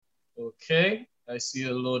Okay, I see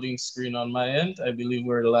a loading screen on my end. I believe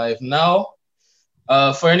we're live now.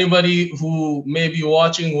 For anybody who may be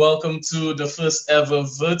watching, welcome to the first ever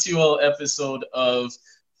virtual episode of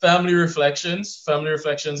Family Reflections. Family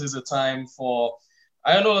Reflections is a time for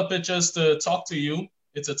Iyanola Pictures to talk to you.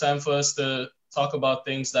 It's a time for us to talk about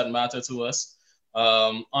things that matter to us.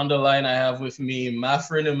 On the line, I have with me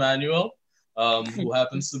Mathurine Emmanuel, who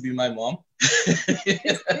happens to be my mom.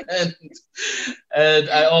 and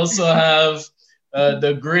I also have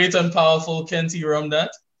the great and powerful Kenty Ramdatt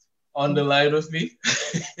on the line with me.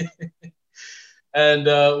 And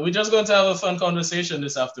we're just going to have a fun conversation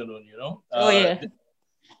this afternoon, you know?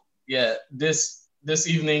 This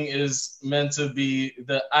evening is meant to be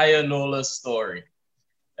the Iyanola Story.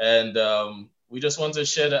 And we just want to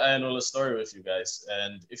share the Iyanola story with you guys.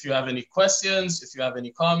 And if you have any questions, if you have any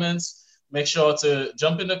comments, make sure to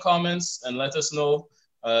jump in the comments and let us know.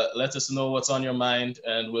 Let us know what's on your mind,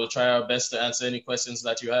 and we'll try our best to answer any questions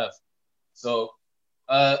that you have. So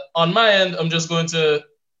on my end, I'm just going to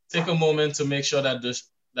take a moment to make sure that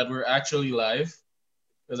that we're actually live,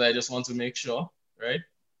 because I just want to make sure, right?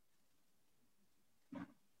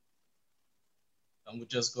 I'm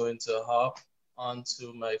just going to hop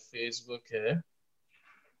onto my Facebook here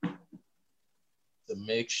to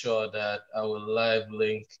make sure that our live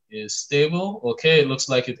link is stable. Okay, it looks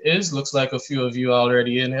like it is. Looks like a few of you are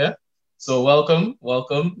already in here. So welcome,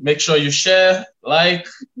 welcome. Make sure you share, like,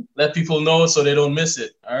 let people know so they don't miss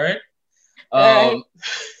it, all right?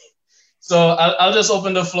 So I'll just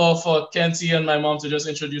open the floor for Kenty and my mom to just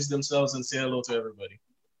introduce themselves and say hello to everybody.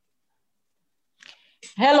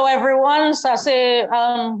 Hello, everyone. So I say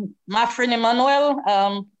Mathurine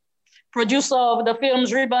Emmanuel, producer of the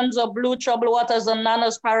films Ribbons of Blue, Troubled Waters, and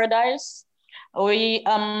Nana's Paradise. We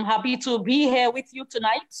are happy to be here with you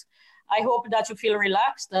tonight. I hope that you feel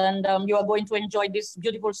relaxed and you are going to enjoy this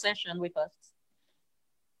beautiful session with us.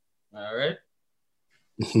 All right.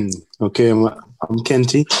 Okay, I'm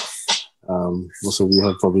Kenty. Most of you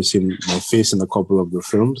have probably seen my face in a couple of the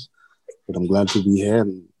films, but I'm glad to be here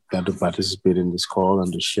and glad to participate in this call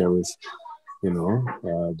and to share with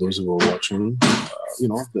those who are watching, the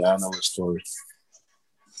Iyanola story.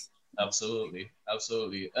 Absolutely,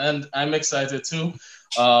 absolutely. And I'm excited too.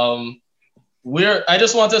 I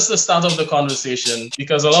just want us to start off the conversation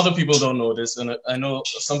because a lot of people don't know this. And I know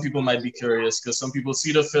some people might be curious because some people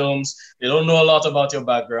see the films, they don't know a lot about your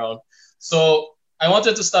background. So I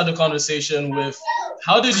wanted to start the conversation with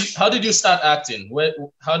how did you start acting?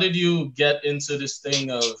 How did you get into this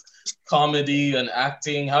thing of comedy and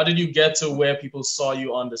acting? How did you get to where people saw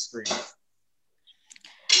you on the screen?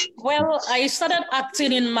 Well, I started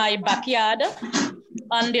acting in my backyard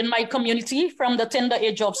and in my community from the tender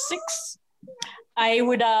age of 6. I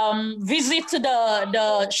would visit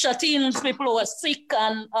the shut-ins, people who were sick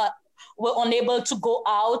and were unable to go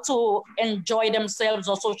out to enjoy themselves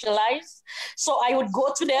or socialize. So I would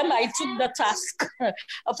go to them. I took the task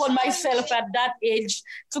upon myself at that age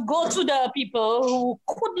to go to the people who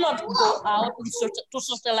could not go out to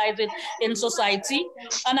socialize it in society.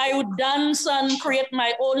 And I would dance and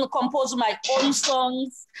compose my own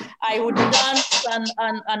songs. I would dance and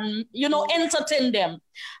entertain them.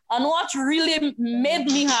 And what really made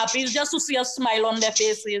me happy is just to see a smile on their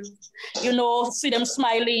faces, see them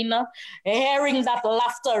smiling, hearing that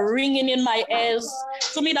laughter ringing in my ears.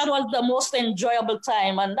 To me, that was the most enjoyable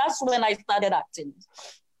time. And that's when I started acting,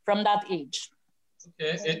 from that age.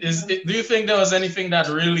 Okay. Do you think there was anything that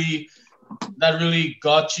really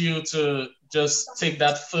got you to just take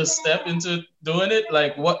that first step into doing it?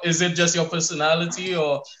 Like, what is it, just your personality,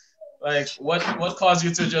 or like what caused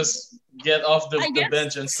you to just get off the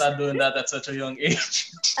bench and start doing that at such a young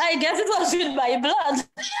age? I guess it was in my blood.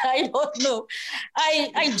 I don't know.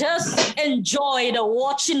 I just enjoyed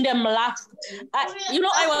watching them laugh.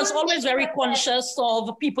 I was always very conscious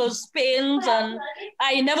of people's pains, and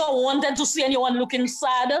I never wanted to see anyone looking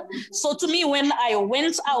sad. So to me, when I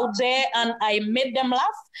went out there and I made them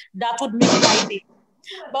laugh, that would make my day.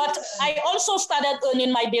 But I also started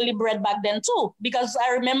earning my daily bread back then too, because I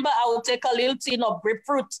remember I would take a little tin of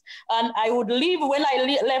grapefruit and I would leave. When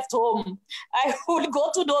I left home, I would go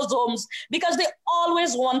to those homes because they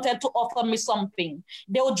always wanted to offer me something.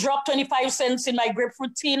 They would drop 25 cents in my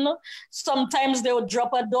grapefruit tin. Sometimes they would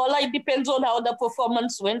drop $1. It depends on how the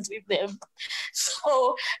performance went with them.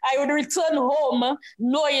 So I would return home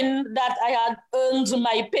knowing that I had earned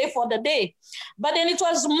my pay for the day. But then it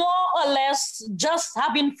was more or less just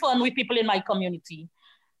having fun with people in my community.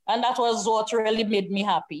 And that was what really made me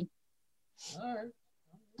happy. All right.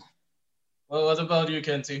 Well, what about you,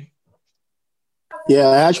 Kenty? Yeah,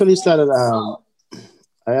 I actually started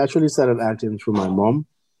acting through my mom.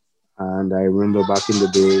 And I remember back in the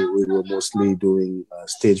day, we were mostly doing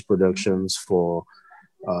stage productions for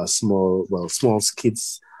small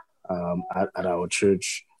skits at our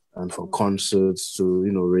church and for concerts to,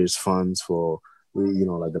 raise funds for,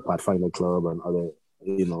 like the Pathfinder Club and other,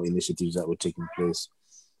 initiatives that were taking place.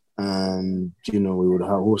 And, we would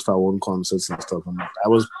host our own concerts and stuff. And I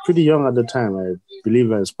was pretty young at the time. I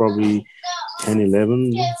believe I was probably 10,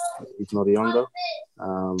 11, if not younger.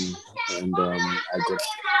 Um,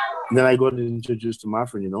 then I got introduced to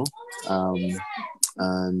Mathurine,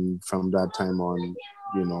 and from that time on,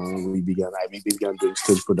 we began doing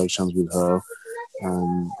stage productions with her,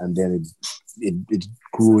 and then it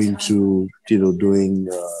grew into doing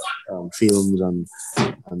films and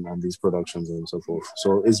these productions and so forth.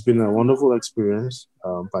 So it's been a wonderful experience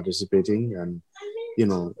participating and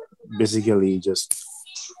basically just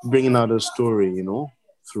bringing out a story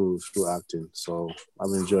through acting. So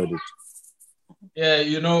I've enjoyed it. Yeah,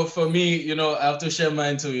 for me, I have to share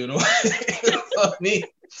mine too, for me,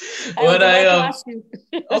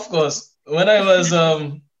 of course, when I was,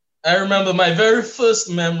 I remember my very first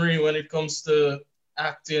memory when it comes to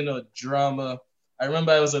acting or drama. I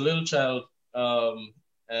remember I was a little child,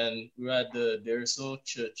 and we were at the Deriso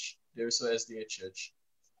SDA church.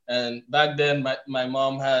 And back then, my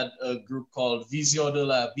mom had a group called Vision de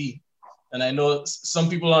la Vie. And I know some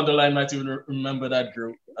people on the line might even remember that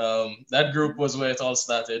group. That group was where it all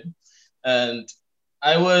started. And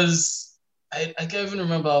I can't even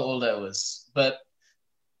remember how old I was, but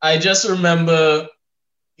I just remember,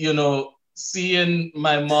 seeing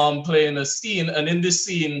my mom playing a scene. And in this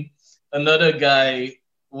scene, another guy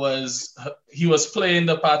was playing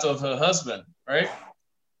the part of her husband, right?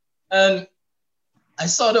 And I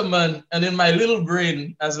saw the man, and in my little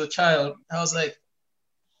brain as a child, I was like,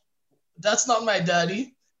 that's not my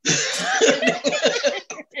daddy.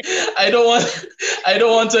 I don't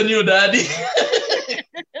want a new daddy.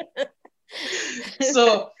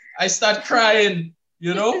 So I start crying,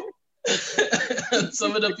 and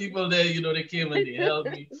some of the people there, they came and they held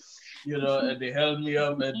me, and they held me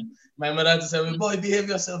up, and my mother had to say, boy, behave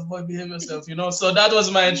yourself, So that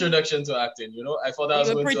was my introduction to acting, I thought I was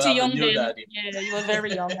going to have a new daddy. Yeah, you were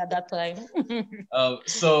very young at that time.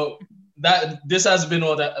 So this has been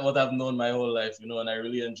what I've known my whole life, and I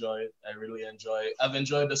really enjoy it. I've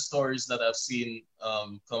enjoyed the stories that I've seen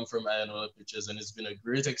come from Iyanola Pictures, and it's been a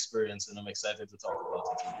great experience, and I'm excited to talk about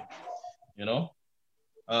it.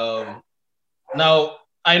 Now,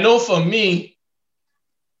 I know for me,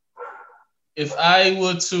 if I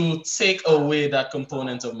were to take away that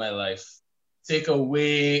component of my life, take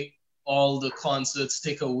away all the concerts,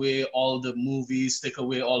 take away all the movies, take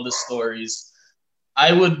away all the stories,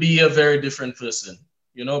 I would be a very different person,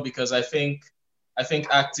 because I think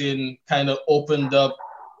acting kind of opened up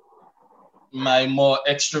my more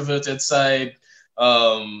extroverted side,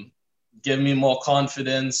 gave me more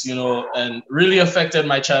confidence, and really affected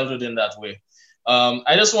my childhood in that way.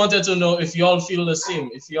 I just wanted to know if y'all feel the same,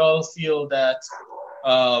 if y'all feel that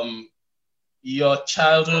your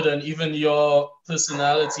childhood and even your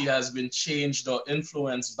personality has been changed or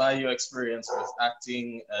influenced by your experience with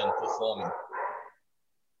acting and performing.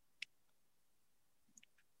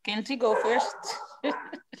 Kenty, go first.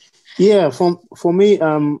 Yeah, for me,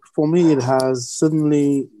 it has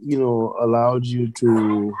certainly, allowed you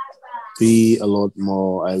to be a lot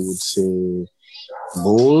more, I would say,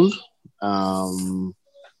 bold.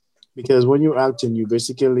 Because when you're acting, you're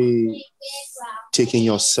basically taking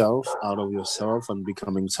yourself out of yourself and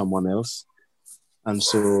becoming someone else. And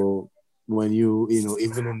so when you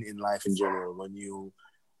even in life in general, when you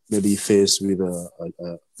maybe faced with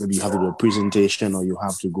maybe you have to do a presentation or you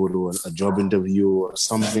have to go to a job interview or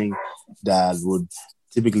something that would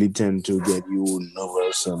typically tend to get you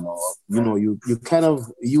nervous, and you kind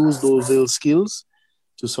of use those little skills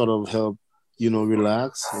to sort of help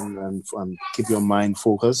relax and keep your mind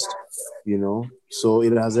focused, so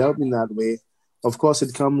it has helped in that way. Of course,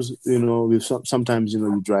 it comes, with sometimes,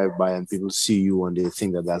 you drive by and people see you and they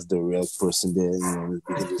think that that's the real person there,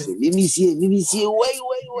 they say, let me see it,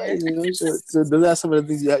 wait, so those are some of the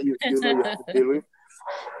things that you have to deal with.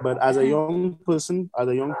 But as a young person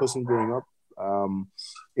growing up,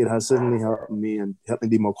 it has certainly helped me and helped me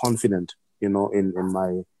be more confident, in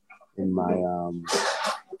my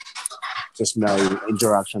just my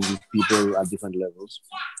interaction with people at different levels.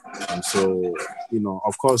 And so,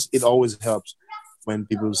 of course, it always helps when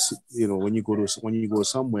people, when you go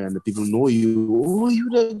somewhere and the people know you, oh, you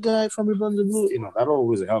the guy from Ribbons and Blue, that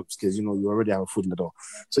always helps because, you already have a foot in the door.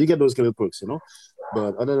 So you get those little perks,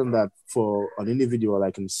 But other than that, for an individual,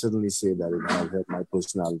 I can certainly say that it has helped my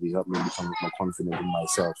personality, helped me become more confident in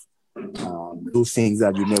myself, do things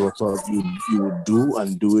that you never thought you would do,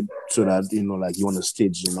 and do it so that, like you're on a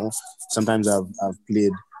stage, Sometimes I've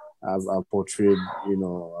portrayed,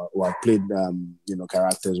 or I've played,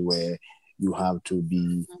 characters where you have to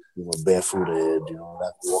be, barefooted,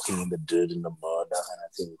 that walking in the dirt, in the mud, that kind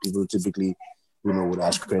of thing. People typically, would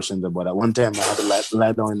ask questions about that. One time I had to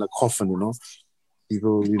lie down in a coffin,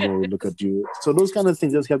 People, look at you. So those kind of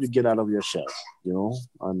things just help you get out of your shell,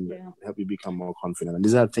 and help you become more confident. And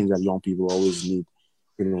these are things that young people always need,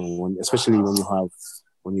 especially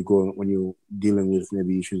when you're dealing with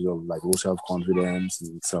maybe issues of like low self-confidence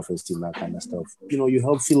and self-esteem, that kind of stuff. You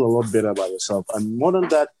help feel a lot better about yourself. And more than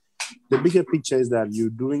that, the bigger picture is that you're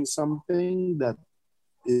doing something that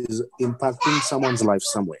is impacting someone's life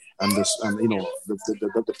somewhere. And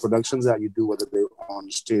the productions that you do, whether they're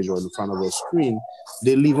on stage or in front of a screen,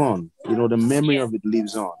 they live on. The memory of it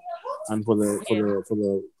lives on. And for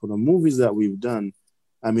the movies that we've done,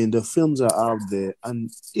 I mean, the films are out there,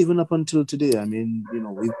 and even up until today, I mean,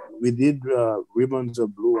 we did Ribbons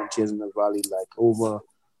of Blue and Tears in the Valley like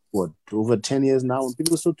over 10 years now, and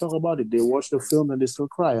people still talk about it. They watch the film and they still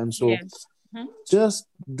cry. And so just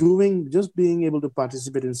being able to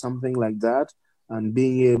participate in something like that, and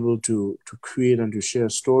being able to create and to share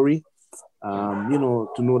a story, to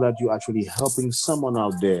know that you're actually helping someone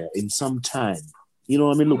out there in some time. I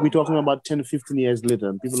mean, look, we're talking about 10, 15 years later,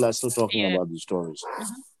 and people are still talking about these stories.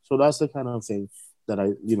 So that's the kind of thing that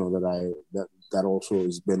that also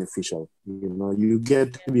is beneficial. You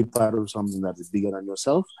get to be part of something that is bigger than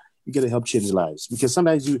yourself. You get to help change lives, because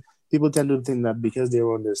sometimes people tend to think that because they're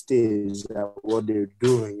on the stage, that what they're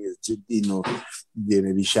doing is, they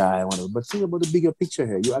may be shy, whatever. But think about the bigger picture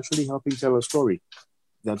here. You're actually helping tell a story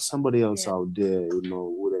that somebody else out there,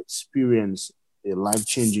 would experience a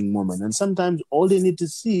life-changing moment. And sometimes all they need to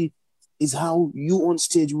see is how you on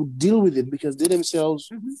stage would deal with it, because they themselves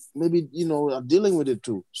maybe, are dealing with it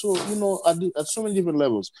too. So, at so many different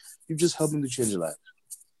levels, you're just helping to change life.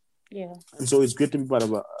 Yeah. And so it's great to be part of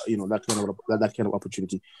that kind of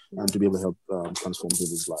opportunity, and to be able to help transform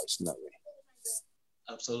people's lives in that way.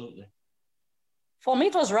 Absolutely. For me,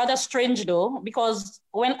 it was rather strange though, because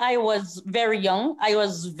when I was very young, I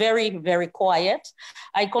was very, very quiet.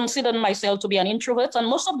 I considered myself to be an introvert, and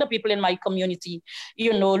most of the people in my community,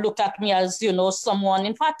 looked at me as, someone,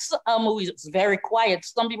 in fact, who is very quiet.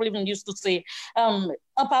 Some people even used to say,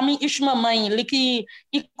 "Apami ishma mãe, liki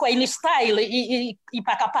ikwa style,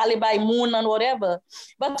 ipakapale by moon and whatever."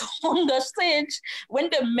 But on the stage,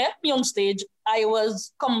 when they met me on stage, I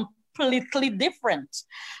was completely different.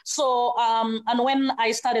 So, and when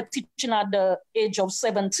I started teaching at the age of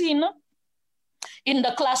 17, in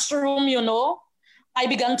the classroom, I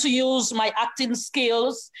began to use my acting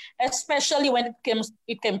skills, especially when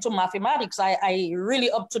it came to mathematics. I really,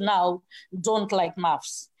 up to now, don't like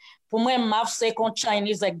maths. Pour moi, maths, c'est comme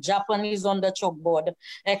Chinese, like Japanese on the chalkboard.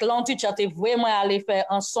 Et l'on teacher te vraiment aller faire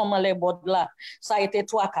ensemble les bords là. Ça a été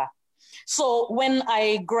trois cas. So when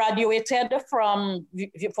I graduated from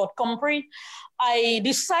Fort Compre, I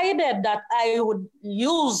decided that I would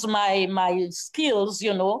use my skills,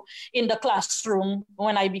 in the classroom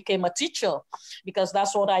when I became a teacher, because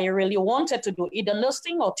that's what I really wanted to do, either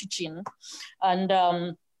nursing or teaching.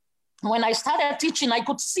 And when I started teaching, I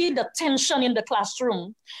could see the tension in the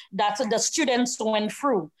classroom that the students went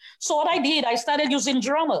through. So what I did, I started using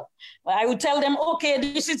drama. I would tell them, okay,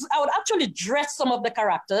 I would actually dress some of the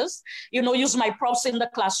characters, use my props in the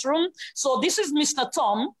classroom. So this is Mr.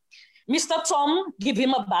 Tom. Mr. Tom, give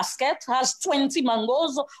him a basket, has 20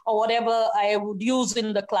 mangoes or whatever I would use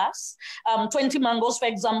in the class, 20 mangoes, for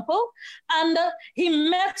example. And he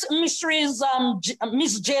met Miss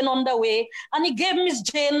Jane on the way, and he gave Miss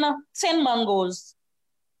Jane 10 mangoes.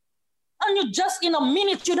 And you just, in a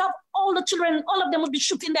minute, you'd have all the children, all of them would be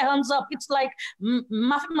shooting their hands up. It's like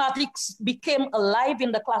mathematics became alive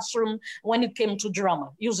in the classroom when it came to drama,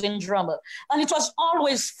 using drama. And it was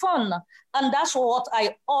always fun. And that's what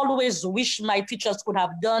I always wish my teachers could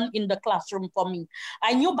have done in the classroom for me.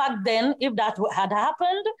 I knew back then, if that had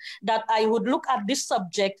happened, that I would look at this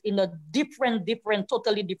subject in a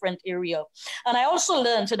totally different area. And I also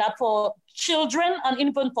learned that for children and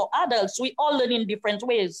even for adults, we all learn in different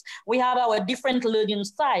ways. We have our different learning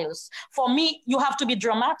styles. For me, you have to be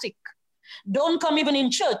dramatic. Don't come even in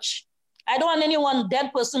church. I don't want anyone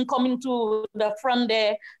dead person coming to the front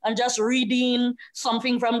there and just reading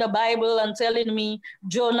something from the Bible and telling me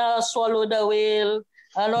Jonah swallowed the whale.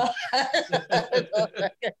 Or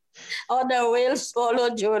the whale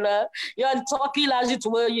swallowed Jonah. You are talking as it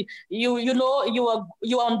were. You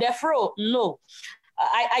are on death row. No.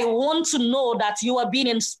 I want to know that you are being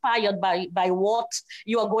inspired by what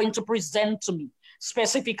you are going to present to me.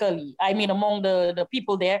 specifically. I mean, among the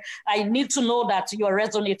people there, I need to know that you are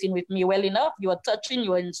resonating with me well enough, you are touching,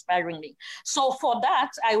 you are inspiring me. So for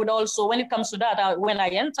that, I would also, when it comes to that, when I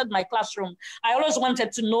entered my classroom, I always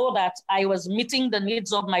wanted to know that I was meeting the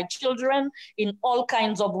needs of my children in all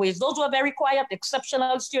kinds of ways. Those were very quiet,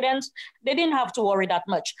 exceptional students. They didn't have to worry that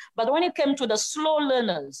much. But when it came to the slow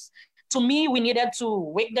learners, to me, we needed to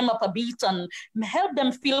wake them up a bit and help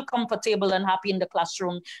them feel comfortable and happy in the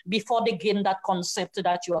classroom before they gain that concept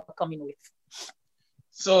that you are coming with.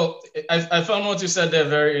 So I found what you said there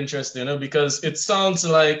very interesting, because it sounds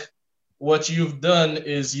like what you've done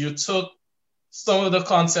is you took some of the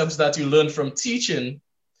concepts that you learned from teaching,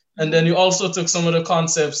 and then you also took some of the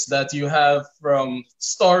concepts that you have from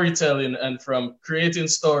storytelling and from creating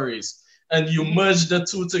stories, and you merged the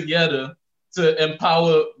two together to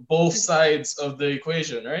empower both sides of the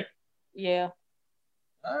equation, right? Yeah.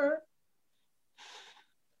 All right.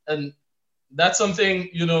 And that's something,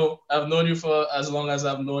 I've known you for as long as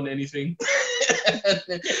I've known anything.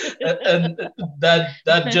 and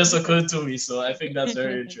that just occurred to me. So I think that's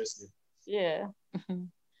very interesting. Yeah.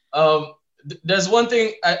 There's one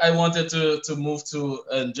thing I wanted to move to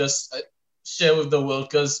and just share with the world,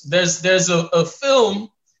 because there's a film.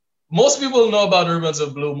 Most people know about Ribbons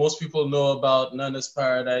of Blue. Most people know about Nana's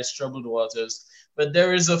Paradise, Troubled Waters. But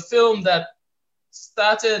there is a film that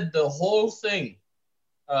started the whole thing.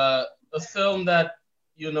 A film that,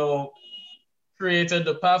 created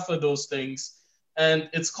the path for those things. And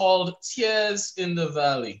it's called Tears in the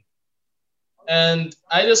Valley. And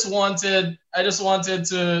I just wanted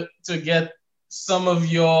to get some of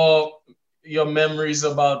your memories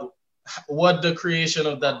about what the creation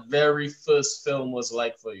of that very first film was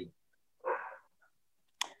like for you.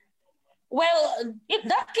 Well,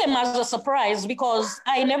 that came as a surprise because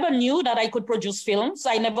I never knew that I could produce films.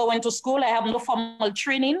 I never went to school. I have no formal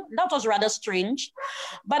training. That was rather strange.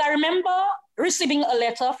 But I remember receiving a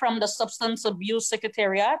letter from the Substance Abuse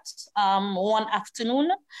Secretariat one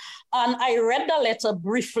afternoon, and I read the letter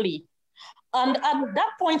briefly. And at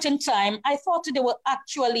that point in time, I thought they were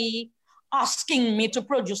actually asking me to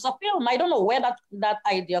produce a film. I don't know where that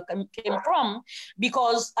idea came from,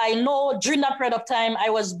 because I know during that period of time, I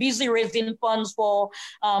was busy raising funds for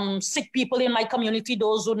sick people in my community,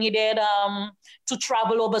 those who needed to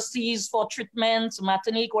travel overseas for treatment,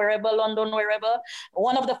 Martinique, wherever, London, wherever.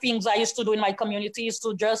 One of the things I used to do in my community is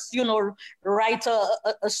to just, write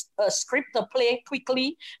a script, a play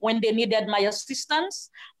quickly when they needed my assistance,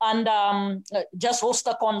 and just host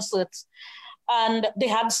a concert. And they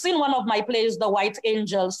had seen one of my plays, The White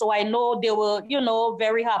Angel. So I know they were,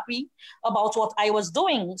 very happy about what I was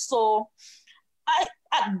doing. So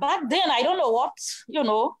back then, I don't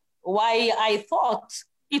know why I thought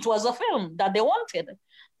it was a film that they wanted,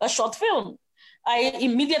 a short film. I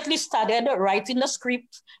immediately started writing the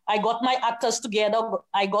script. I got my actors together.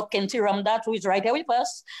 I got Kenty Ramdatt, who is right here with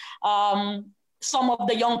us, some of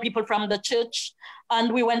the young people from the church,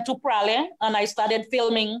 and we went to Prale, and I started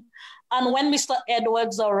filming. And when Mr.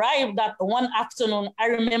 Edwards arrived that one afternoon, I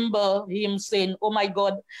remember him saying, "Oh my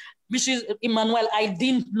God, Mrs. Emmanuel, I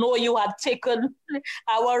didn't know you had taken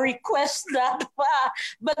our request that far,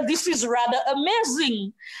 but this is rather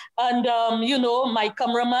amazing." And, my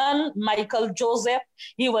cameraman, Michael Joseph,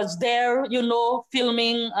 he was there,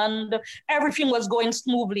 filming, and everything was going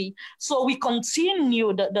smoothly. So we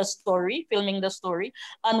continued the story, filming the story.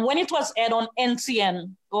 And when it was aired on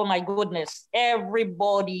NTN, oh my goodness,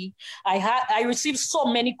 everybody, I received so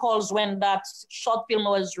many calls when that short film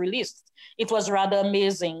was released. It was rather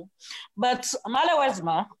amazing. But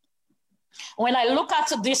Malawesma, when I look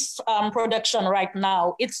at this production right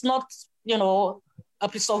now, it's not, a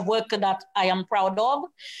piece of work that I am proud of,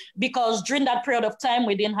 because during that period of time,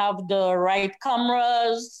 we didn't have the right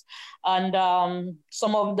cameras, and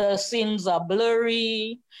some of the scenes are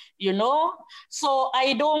blurry, So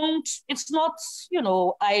it's not,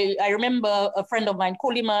 I remember a friend of mine,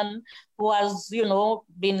 Coleman, who has,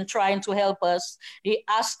 been trying to help us. He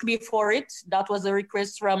asked me for it. That was a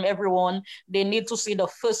request from everyone. They need to see the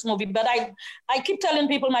first movie. But I keep telling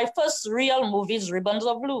people my first real movie is Ribbons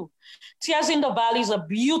of Blue. Tears in the Valley is a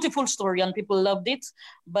beautiful story and people loved it.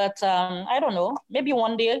 But I don't know, maybe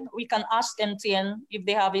one day we can ask NTN if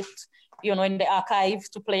they have it, in the archive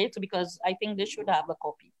to play it, because I think they should have a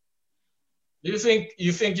copy. Do you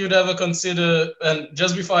think you'd ever consider, and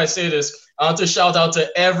just before I say this, I want to shout out to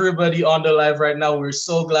everybody on the live right now. We're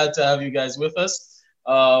so glad to have you guys with us.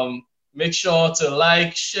 Make sure to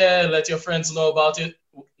like, share, let your friends know about it.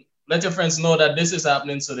 Let your friends know that this is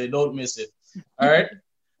happening so they don't miss it. All right?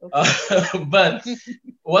 But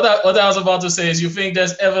what I was about to say is, you think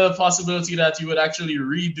there's ever a possibility that you would actually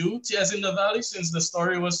redo Tears in the Valley since the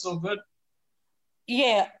story was so good?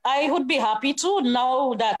 Yeah, I would be happy to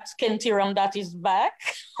now that Kenty Ramdatt is back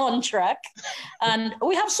on track. And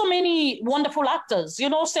we have so many wonderful actors. You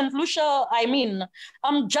know, St. Lucia, I mean,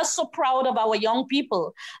 I'm just so proud of our young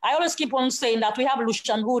people. I always keep on saying that we have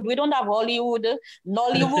Lucian Hood. We don't have Hollywood,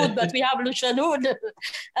 Nollywood, but we have Lucian Hood.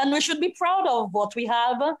 And we should be proud of what we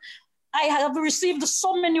have. I have received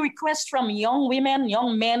so many requests from young women,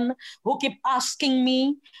 young men who keep asking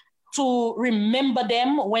me to remember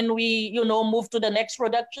them when we, move to the next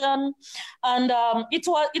production. And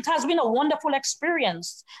it has been a wonderful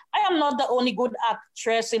experience. I am not the only good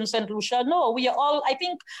actress in St. Lucia. No, we are all, I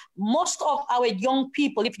think most of our young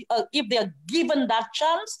people, if they're given that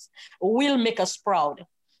chance, will make us proud.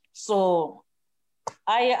 So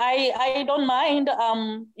I don't mind,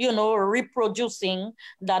 reproducing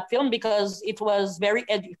that film because it was very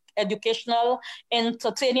educational,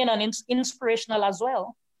 entertaining, and inspirational as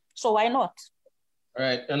well. So why not?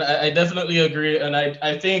 Right, and I definitely agree, and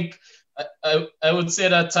I think I would say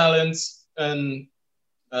that talent and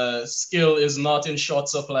skill is not in short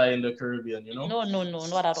supply in the Caribbean, No,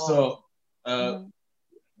 not at all. So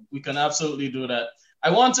we can absolutely do that. I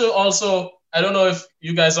want to also, I don't know if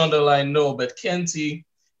you guys on the line know, but Kenty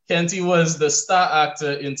was the star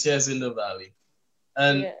actor in Tears in the Valley,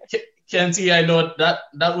 and yeah. Kenty, I know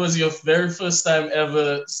that was your very first time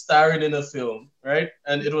ever starring in a film, right?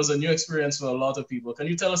 And it was a new experience for a lot of people. Can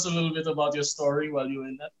you tell us a little bit about your story while you were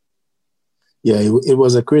in that? Yeah, it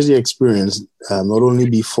was a crazy experience, not only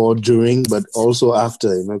before, during, but also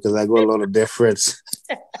after, because I got a lot of death threats.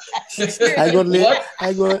 I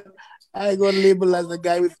got labeled as a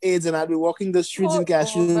guy with AIDS, and I'd be walking the streets in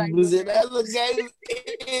Kashmir and saying, "That's a guy with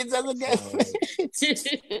AIDS, that's a guy with AIDS."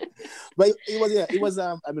 But it was.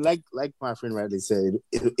 I mean, like my friend rightly said,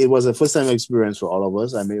 it was a first time experience for all of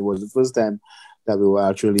us. I mean, it was the first time that we were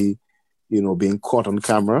actually, being caught on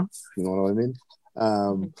camera. You know what I mean?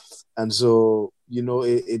 And so,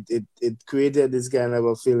 it created this kind of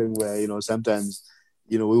a feeling where, sometimes,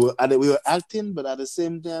 we were acting, but at the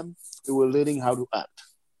same time, we were learning how to act.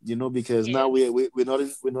 Because now we're not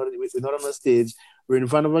on a stage. We're in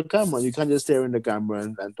front of a camera. You can't just stare in the camera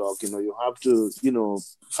and talk. You have to,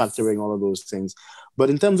 factor in all of those things. But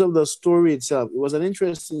in terms of the story itself, it was an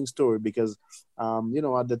interesting story because,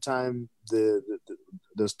 at the time, the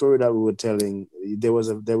story that we were telling, there was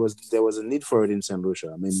a need for it in St.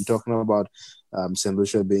 Lucia. I mean, you're talking about St.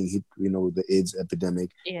 Lucia being hit, with the AIDS epidemic,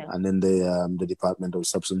 and then the Department of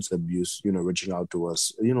Substance Abuse, reaching out to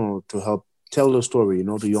us, to help tell the story,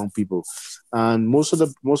 to young people. And most of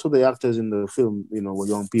the actors in the film, were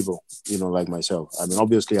young people, like myself. I mean,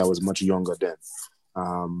 obviously I was much younger then.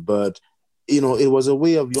 But, it was a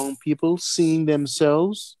way of young people seeing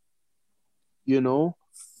themselves,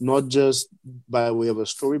 not just by way of a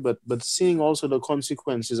story, but seeing also the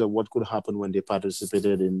consequences of what could happen when they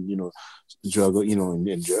participated in, in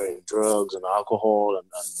drugs and alcohol and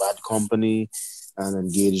bad company, and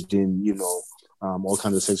engaged in, all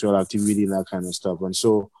kinds of sexual activity and that kind of stuff. And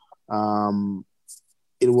so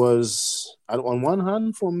it was, on one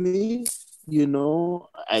hand, for me, I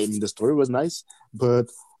mean, the story was nice, but,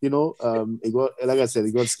 it got, like I said,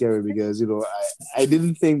 it got scary because, I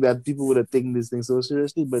didn't think that people would have taken this thing so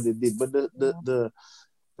seriously, but they did. But the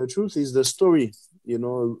truth is the story, we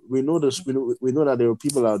know this, we know that there were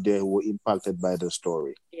people out there who were impacted by the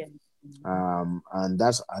story. Yeah. And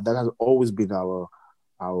that has always been our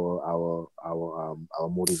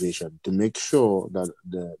motivation, to make sure that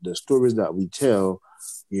the stories that we tell,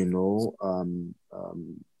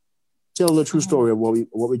 tell the true story of what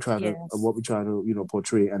we try to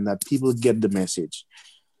portray, and that people get the message.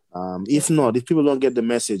 If people don't get the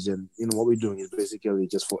message, then what we're doing is basically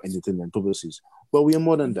just for entertainment purposes. But we are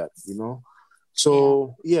more than that,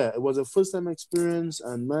 So it was a first time experience,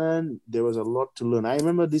 and man, there was a lot to learn. I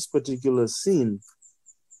remember this particular scene.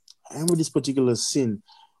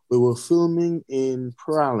 We were filming in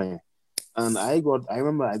Prale, and I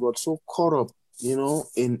remember I got so caught up,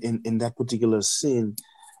 in that particular scene.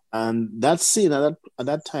 And that scene at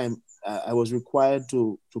that time, I was required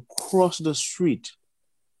to cross the street.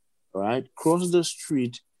 Right, cross the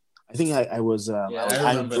street. I think I was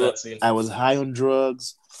high on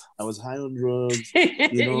drugs.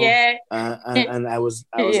 Yeah. And I was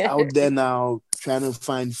out there now trying to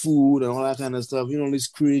find food and all that kind of stuff. This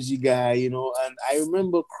crazy guy. And I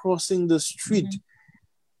remember crossing the street,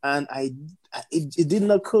 and it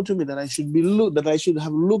didn't occur to me that I should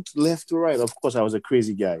have looked left to right. Of course, I was a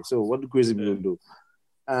crazy guy. So what do crazy people do?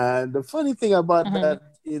 And the funny thing about that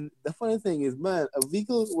the funny thing is, man, a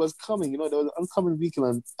vehicle was coming. You know, there was an oncoming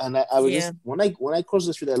vehicle, and I was just when I crossed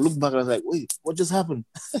the street, I looked back and I was like, wait, what just happened?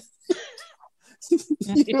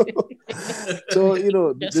 you know? So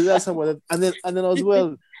that's someone, and then as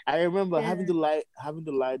well, I remember having to lie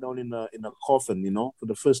down in a coffin, for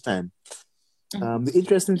the first time. The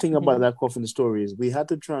interesting thing about that coffin story is we had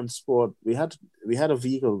a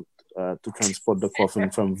vehicle to transport the coffin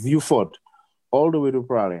from Viewfort all the way to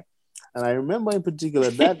Raleigh. And I remember in particular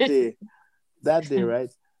that day, right?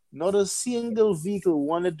 Not a single vehicle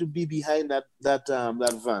wanted to be behind that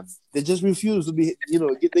van. They just refused to be.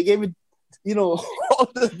 They gave it, all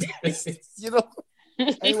the,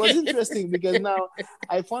 And it was interesting because now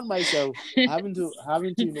I found myself having to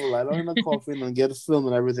lie down in a coffin and get film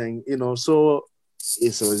and everything. So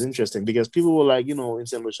it was interesting because people were like, in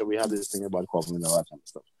St. Lucia we have this thing about coffin and all that kind of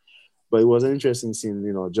stuff. But it was an interesting scene,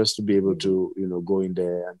 just to be able to, go in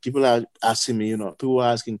there. And people are asking me, people were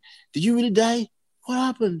asking, did you really die? What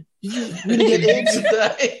happened? Did you really get AIDS? Did you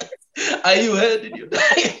die? Are you hurt? Did you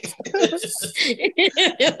die?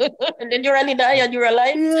 Did you really die and you're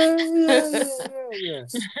alive? Yeah.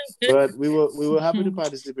 But we were happy to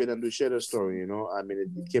participate and to share the story, I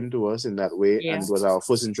mean, it came to us in that way, and it was our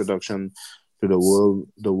first introduction to the world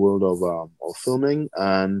of filming,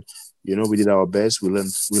 and we did our best. We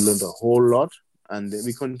learned a whole lot, and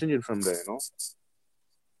we continued from there.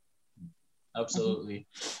 Absolutely.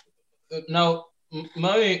 Now,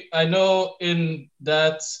 Mami, I know in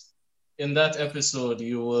that episode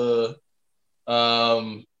you were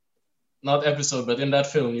not episode, but in that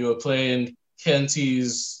film you were playing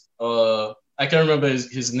Kenty's I can't remember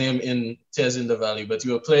his name in Tears in the Valley, but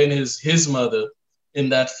you were playing his mother in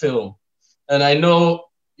that film. And I know,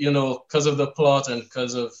 because of the plot and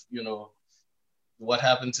because of, what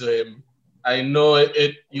happened to him, I know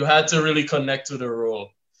you had to really connect to the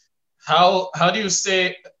role. How do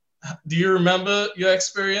you remember your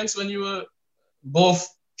experience when you were both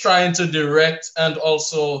trying to direct and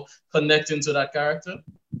also connecting to that character?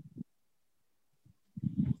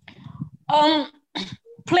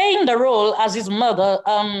 Playing the role as his mother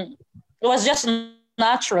was just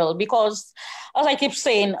natural because, as I keep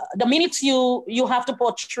saying, the minute you have to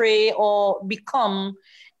portray or become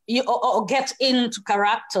or get into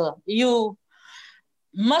character, you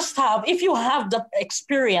must have, if you have the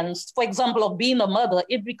experience, for example, of being a mother,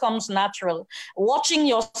 it becomes natural. Watching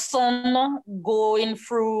your son going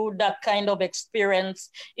through that kind of experience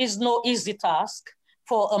is no easy task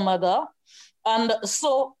for a mother. And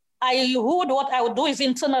so what I would do is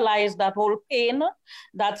internalize that whole pain,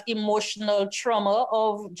 that emotional trauma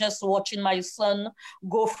of just watching my son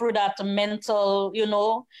go through that mental,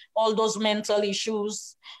 all those mental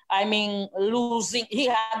issues. I mean, he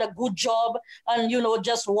had a good job, and,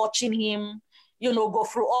 just watching him, go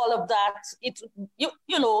through all of that.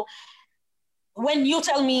 When you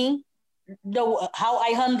tell me how I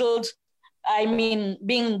handled,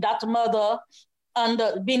 being that mother, and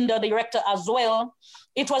being the director as well,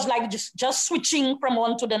 it was like just switching from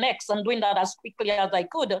one to the next and doing that as quickly as I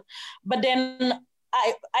could. But then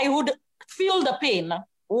I would feel the pain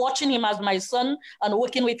watching him as my son and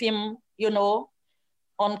working with him,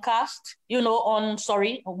 on cast,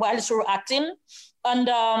 while through acting. And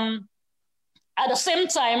at the same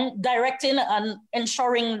time, directing and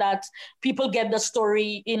ensuring that people get the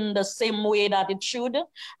story in the same way that it should,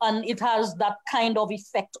 and it has that kind of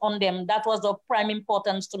effect on them. That was of prime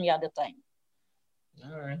importance to me at the time.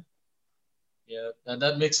 All right. Yeah,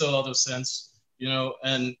 that makes a lot of sense,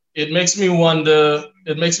 and it makes me wonder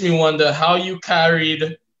how you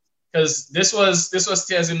carried, because this was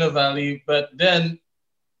Tears in the Valley, but then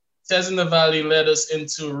Tears in the Valley led us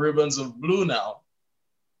into Ribbons of Blue now.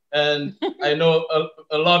 And I know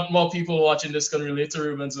a lot more people watching this can relate to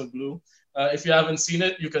Ribbons of Blue. If you haven't seen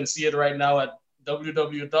it, you can see it right now at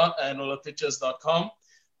www.iyanolapictures.com.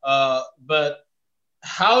 But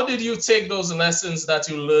how did you take those lessons that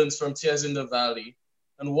you learned from Tears in the Valley?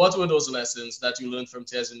 And what were those lessons that you learned from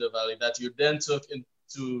Tears in the Valley that you then took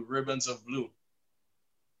into Ribbons of Blue?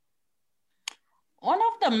 One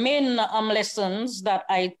of the main lessons that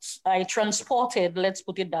I transported, let's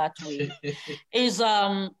put it that way, is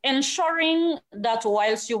ensuring that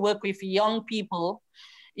whilst you work with young people,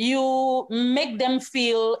 you make them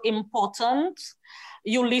feel important,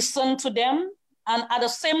 you listen to them, and at the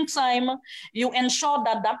same time, you ensure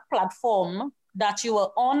that that platform that you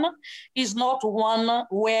are on is not one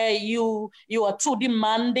where you are too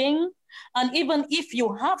demanding. And even if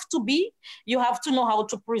you have to be, you have to know how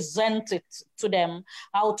to present it to them,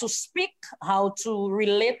 how to speak, how to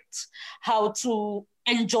relate, how to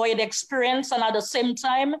enjoy the experience, and at the same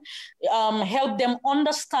time, help them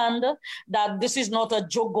understand that this is not a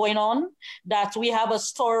joke going on, that we have a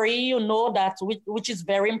story, you know, that which is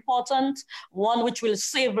very important, one which will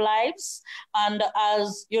save lives. And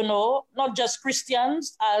as, you know, not just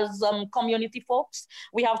Christians, as community folks,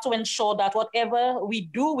 we have to ensure that whatever we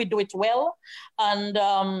do it well.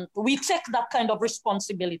 And we take that kind of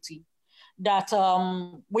responsibility, that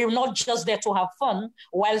we're not just there to have fun,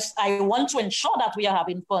 whilst I want to ensure that we are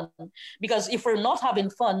having fun. Because if we're not having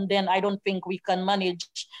fun, then I don't think we can manage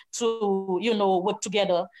to, you know, work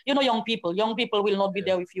together. You know, young people will not be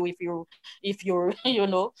there with you if you're, you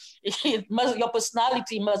know, your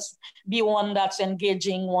personality must be one that's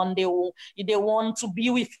engaging, one they want to be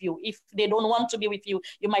with you. If they don't want to be with you,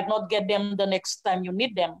 you might not get them the next time you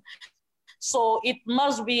need them. So it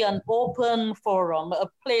must be an open forum, a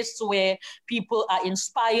place where people are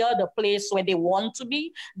inspired, a place where they want to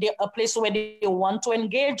be, a place where they want to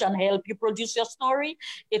engage and help you produce your story.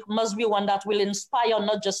 It must be one that will inspire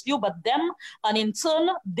not just you, but them. And in turn,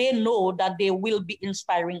 they know that they will be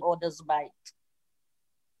inspiring others by it.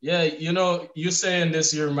 Yeah, you know, you saying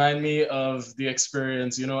this, you remind me of the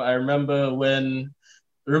experience. You know, I remember when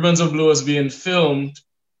Ribbons of Blue was being filmed,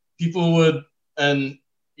 people would, and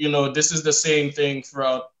you know, this is the same thing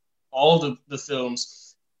throughout all the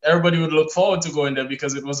films. Everybody would look forward to going there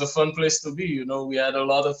because it was a fun place to be. You know, we had a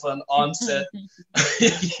lot of fun on set,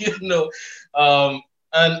 you know.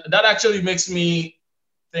 And that actually makes me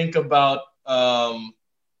think about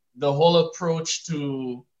the whole approach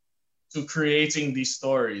to creating these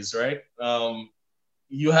stories, right?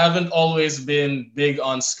 You haven't always been big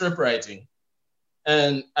on script writing.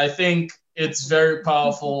 And I think it's very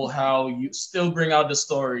powerful how you still bring out the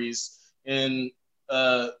stories in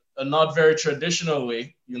a not very traditional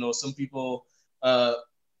way. You know, some people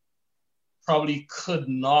probably could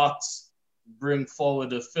not bring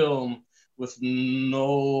forward a film with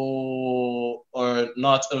no or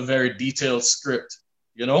not a very detailed script,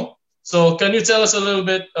 you know? So can you tell us a little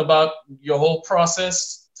bit about your whole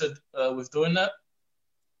process with doing that?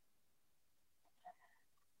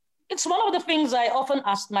 It's one of the things I often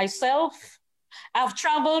ask myself. I've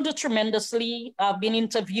traveled tremendously. I've been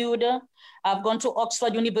interviewed. I've gone to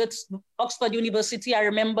Oxford University. I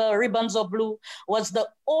remember Ribbons of Blue was the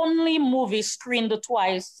only movie screened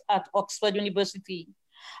twice at Oxford University.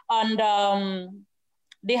 And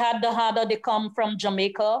they come from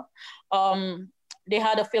Jamaica. They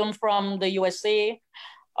had a film from the USA,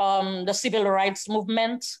 the civil rights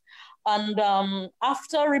movement. And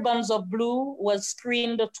after Ribbons of Blue was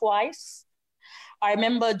screened twice, I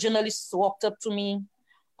remember journalists walked up to me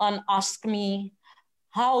and asked me,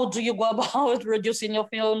 how do you go about producing your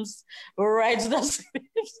films, write the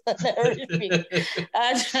scripts and everything?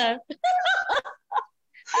 And,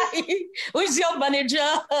 who is your manager?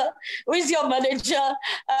 Who is your manager?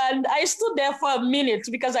 And I stood there for a minute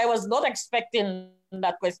because I was not expecting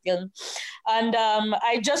that question. And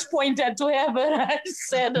I just pointed to heaven and I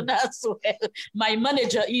said, that's where my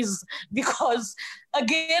manager is. Because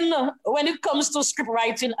again, when it comes to script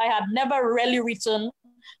writing, I had never really written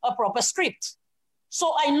a proper script.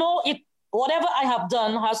 So I know whatever I have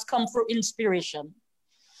done has come through inspiration.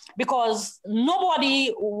 Because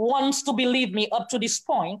nobody wants to believe me up to this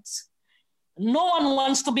point. No one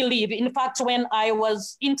wants to believe. In fact, when I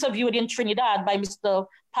was interviewed in Trinidad by Mr.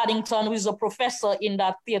 Paddington, who is a professor in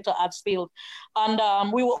that theater arts field, and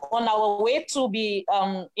we were on our way to be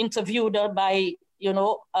interviewed by,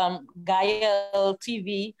 Gael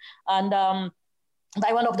TV and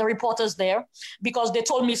by one of the reporters there, because they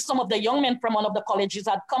told me some of the young men from one of the colleges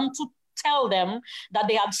had come to tell them that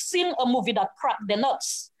they had seen a movie that cracked their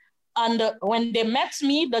nuts. And when they met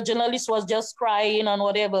me, the journalist was just crying and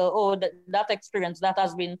whatever. Oh, that experience, that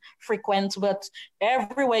has been frequent. But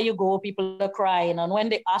everywhere you go, people are crying. And when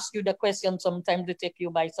they ask you the question, sometimes they take you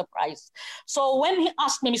by surprise. So when he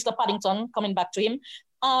asked me, Mr. Paddington, coming back to him,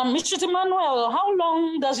 Mr. Emmanuel, how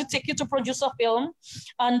long does it take you to produce a film?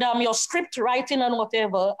 And your script writing and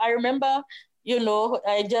whatever. I remember,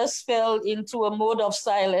 I just fell into a mode of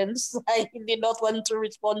silence. I did not want to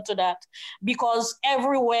respond to that because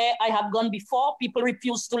everywhere I had gone before, people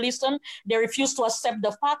refused to listen. They refused to accept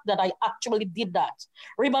the fact that I actually did that.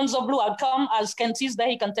 Ribbons of Blue had come, as Kenty's there,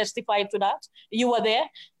 he can testify to that. You were there.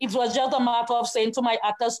 It was just a matter of saying to my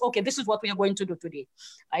actors, okay, this is what we are going to do today.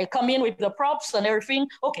 I come in with the props and everything.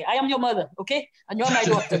 Okay, I am your mother, okay? And you're my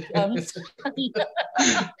daughter.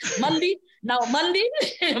 Monday,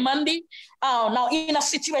 now in a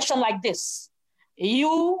situation like this,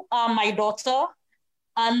 you are my daughter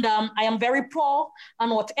and I am very poor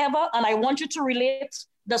and whatever, and I want you to relate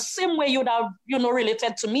the same way you'd have,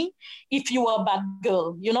 related to me if you were a bad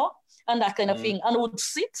girl, and that kind of thing. And would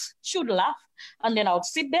sit, she would laugh, and then I would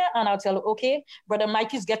sit there and I would tell her, okay, Brother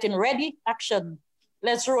Mike is getting ready, action,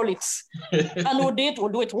 let's roll it. And we'll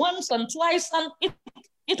do it once and twice, and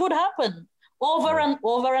it would happen over and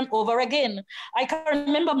over and over again. I can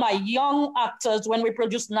remember my young actors when we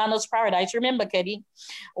produced Nana's Paradise. Remember, Keddy?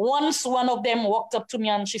 Once one of them walked up to me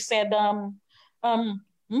and she said,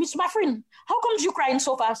 Miss Mathurine, how come you crying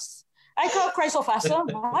so fast? I can't cry so fast, huh?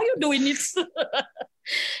 How are you doing it?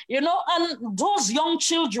 And those young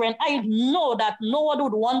children, I know that no one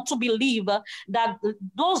would want to believe that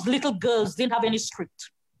those little girls didn't have any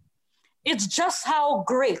script. It's just how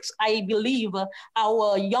great I believe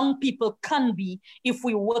our young people can be if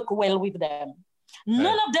we work well with them.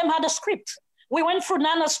 None of them had a script. We went through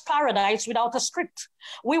Nana's Paradise without a script.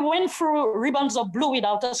 We went through Ribbons of Blue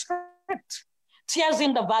without a script. Tears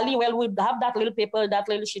in the Valley, well, we'd have that little paper, that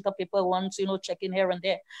little sheet of paper once, checking here and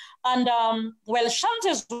there. And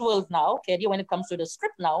Shanty's World now, Keddy, when it comes to the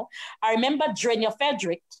script now, I remember Drenia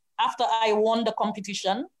Frederick, after I won the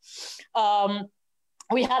competition,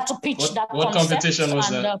 we had to pitch that What competition was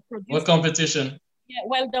that? What competition? Yeah,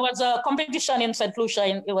 well, there was a competition in St.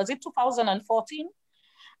 Lucia was it 2014?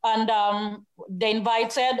 And they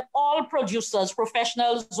invited all producers,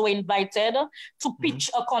 professionals were invited to pitch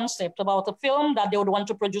a concept about a film that they would want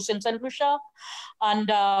to produce in St. Lucia. And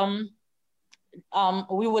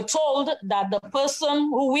we were told that the person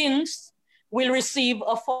who wins will receive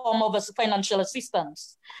a form of financial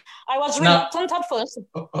assistance. I was reluctant at first.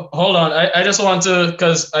 Hold on, I just want to,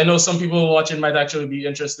 because I know some people watching might actually be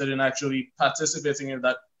interested in actually participating in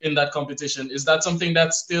that competition. Is that something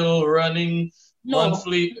that's still running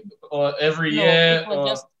monthly or every year?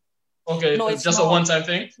 It's just a one-time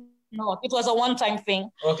thing? No, it was a one-time thing.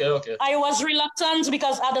 Okay. I was reluctant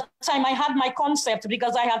because at the time I had my concept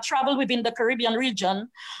because I had traveled within the Caribbean region,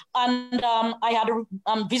 and I had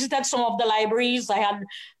visited some of the libraries. I had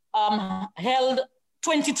held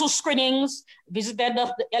 22 screenings, visited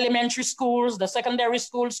the elementary schools, the secondary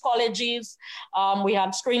schools, colleges. We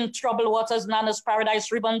had screened Troubled Waters, Nana's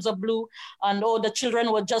Paradise, Ribbons of Blue, and the children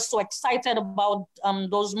were just so excited about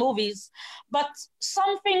those movies. But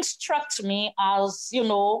something struck me as,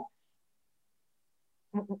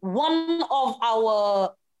 one of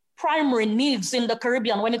our primary needs in the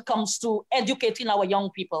Caribbean when it comes to educating our young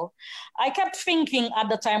people. I kept thinking at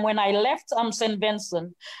the time when I left St.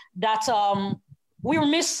 Vincent that we're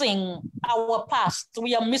missing our past.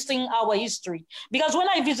 We are missing our history. Because when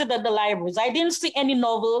I visited the libraries, I didn't see any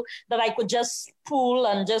novel that I could just pull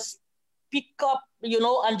and just pick up,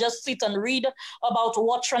 and just sit and read about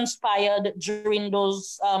what transpired during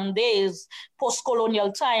those days,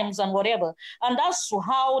 post-colonial times and whatever. And that's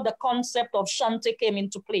how the concept of Shanty came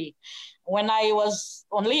into play. When I was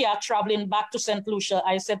only traveling back to St. Lucia,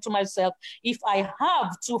 I said to myself, if I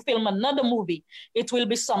have to film another movie, it will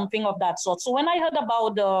be something of that sort. So when I heard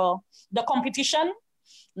about the competition,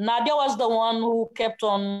 Nadia was the one who kept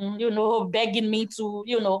on, begging me to,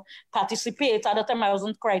 participate. At the time, I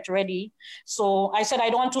wasn't quite ready. So I said, I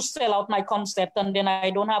don't want to sell out my concept and then I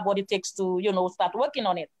don't have what it takes to, start working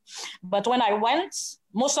on it. But when I went,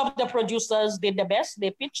 most of the producers did the best.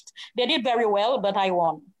 They pitched. They did very well, but I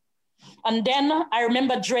won. And then I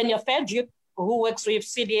remember Drenia Frederick, who works with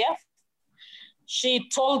CDF. She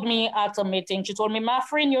told me at a meeting, she told me,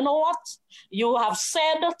 Mathurine, you know what? You have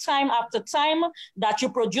said time after time that you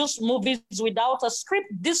produce movies without a script.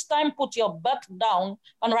 This time, put your butt down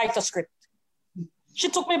and write a script. She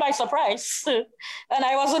took me by surprise and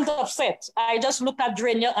I wasn't upset. I just looked at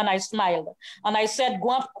Drenia and I smiled. And I said,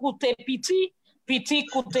 Gouin koute piti, piti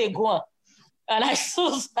koute gouin. And as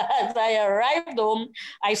I arrived home,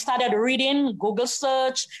 I started reading, Google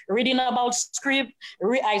search, reading about script.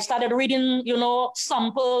 I started reading,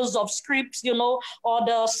 samples of scripts, or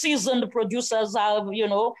the seasoned producers have,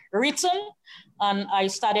 written. And I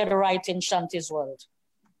started writing Shanty's World.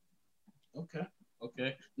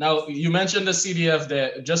 Okay. Now, you mentioned the CDF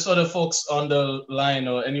there. Just for the folks on the line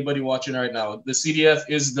or anybody watching right now, the CDF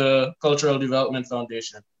is the Cultural Development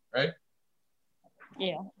Foundation, right?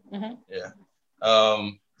 Yeah. Mm-hmm. Yeah.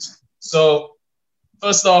 So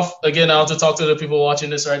first off, again, I want to talk to the people watching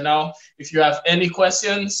this right now. If you have any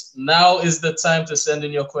questions, now is the time to send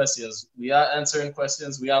in your questions. We are answering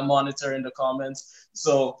questions. We are monitoring the comments.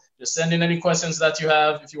 So just send in any questions that you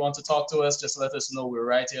have. If you want to talk to us, just let us know. We're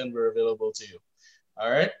right here and we're available to you. All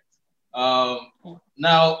right.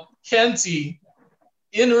 Now, Kenty,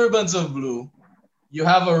 in Ribbons of Blue, you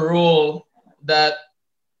have a role that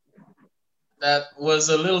was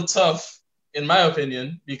a little tough, in my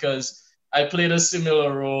opinion, because I played a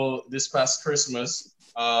similar role this past Christmas.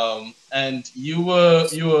 and you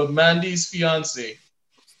were Mandy's fiance,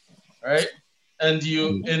 right? And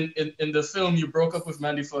you in the film you broke up with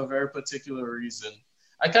Mandy for a very particular reason.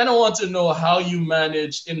 I kind of want to know how you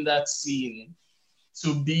managed in that scene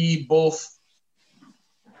to be both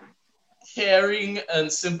caring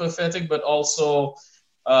and sympathetic, but also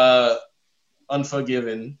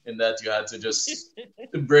unforgiving in that you had to just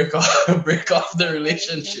break off the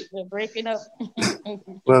relationship. We're breaking up.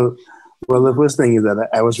 Well, the first thing is that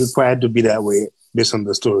I was required to be that way based on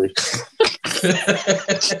the story.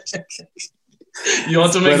 You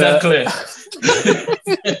want to make that clear.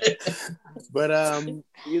 But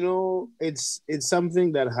it's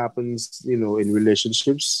something that happens, in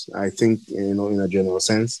relationships. I think, in a general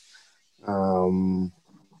sense. The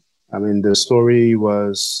story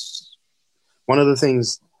was one of the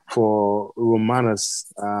things for Romanus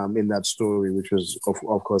in that story, which was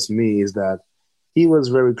of course me, is that he was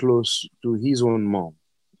very close to his own mom,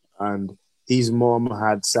 and his mom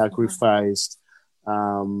had sacrificed,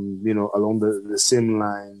 along the same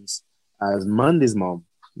lines as Mandy's mom.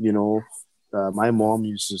 My mom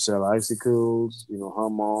used to sell icicles. Her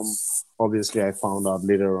mom, obviously, I found out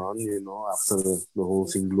later on, after the whole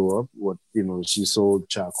thing blew up, what, she sold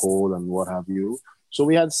charcoal and what have you. So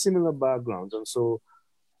we had similar backgrounds. And so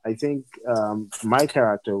I think my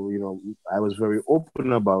character, I was very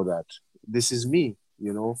open about that. This is me,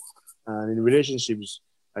 and in relationships,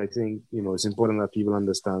 I think, it's important that people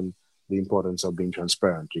understand the importance of being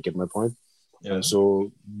transparent. You get my point? Yeah. And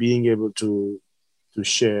so being able to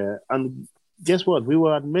share, and guess what? We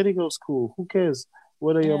were at medical school. Who cares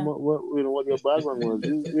whether what your background was?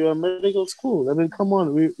 We were at medical school. I mean, come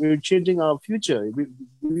on, we're changing our future.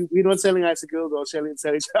 We're not selling icicles or selling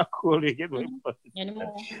charcoal. You get my point?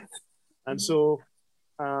 Anymore. And so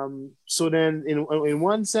then in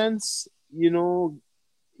one sense, you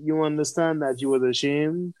understand that you were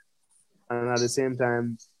ashamed, and at the same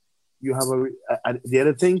time, you have the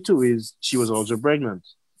other thing too is she was also pregnant.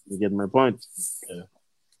 You get my point? Yeah.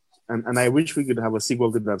 And I wish we could have a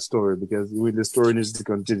sequel to that story, because the story needs to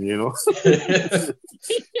continue,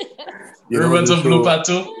 Ruins of Blue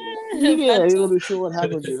Pato. Yeah, to show what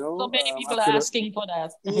happened, So many people are asking for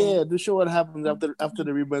that. Yeah, to show what happens after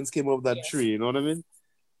the ribbons came off that tree, you know what I mean?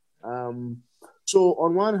 So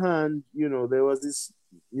on one hand, there was this,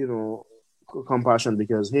 compassion,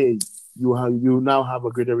 because, hey, you now have a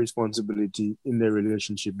greater responsibility in the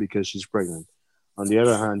relationship because she's pregnant. On the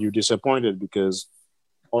other hand, you're disappointed because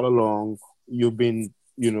all along you've been,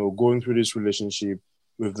 going through this relationship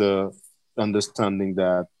with the understanding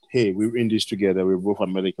that, hey, we're in this together. We're both at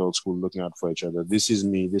medical school looking out for each other. This is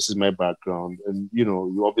me. This is my background. And,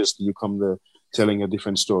 you come there telling a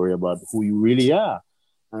different story about who you really are.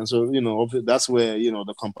 And so, that's where,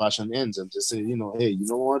 the compassion ends, and to say, hey, you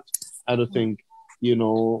know what? I don't think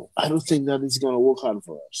that it's going to work out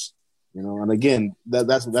for us, and again,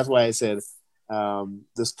 that's why I said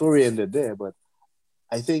the story ended there. But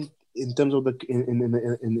I think in terms of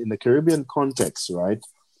in the Caribbean context, right?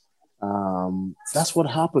 That's what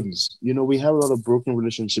happens. We have a lot of broken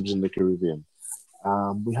relationships in the Caribbean.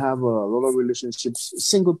 We have a lot of relationships,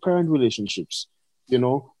 single parent relationships.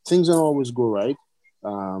 Things don't always go right.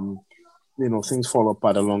 Things fall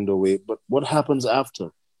apart along the way. But what happens after?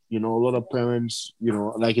 A lot of parents,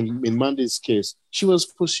 like in Mandy's case, she was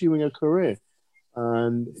pursuing a career.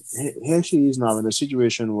 And here she is now in a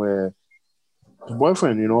situation where the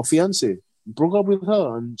boyfriend, fiance, broke up with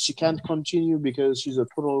her, and she can't continue because she's a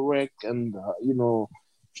total wreck, and,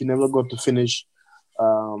 she never got to finish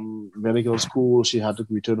medical school. She had to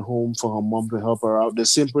return home for her mom to help her out. The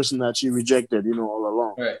same person that she rejected, all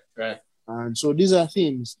along. Right. And so these are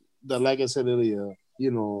themes that, like I said earlier,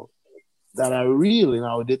 that are real in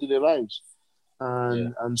our day-to-day lives.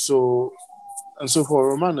 And so for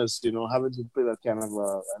Romanus, having to play that kind of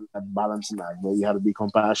a balancing act where you have to be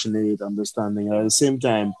compassionate, understanding, and at the same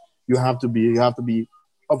time, you have to be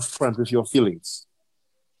upfront with your feelings.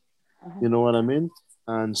 You know what I mean?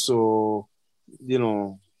 And so,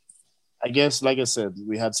 I guess, like I said,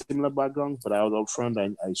 we had similar backgrounds, but I was upfront.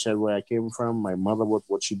 I shared where I came from, my mother,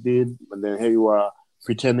 what she did, and then here you are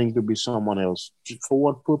pretending to be someone else. For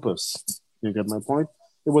what purpose? You get my point?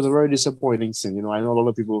 It was a very disappointing scene. I know a lot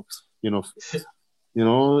of people, and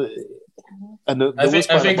I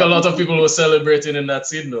think a lot of people were celebrating in that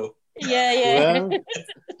scene, though. Yeah.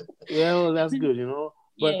 Well, that's good,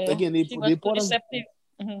 But again, the important.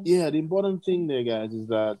 Yeah, the important thing there, guys, is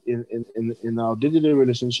that in our day-to-day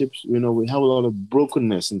relationships, we have a lot of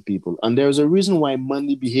brokenness in people. And there's a reason why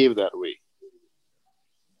Mandy behaved that way.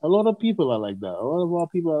 A lot of people are like that. A lot of our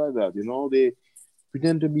people are like that. They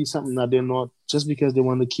pretend to be something that they're not. just because they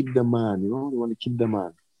want to keep the man, they want to keep the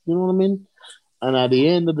man. You know what I mean? And at the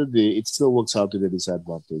end of the day, it still works out to their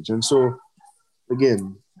disadvantage. And so,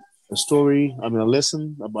 again, a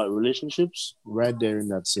lesson about relationships right there in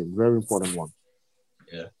that scene. Very important one.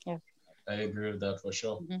 Yeah. I agree with that for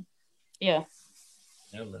sure. Mm-hmm. Yeah.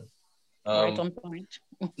 Yeah, man. Right on point.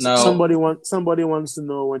 Now, somebody wants to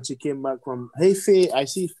know when she came back from. Hey, Faye, I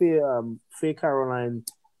see Faye Caroline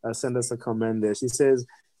send us a comment there. She says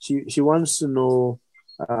she wants to know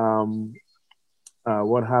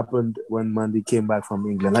what happened when Mandy came back from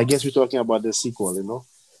England. I guess we're talking about the sequel,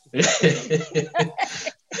 Yeah,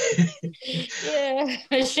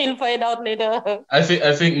 she'll find out later. I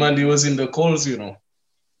think Mandy was in the calls, Yeah.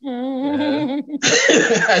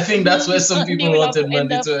 I think that's where some people wanted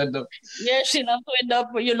Mandy to end up. Yeah, she'll have to end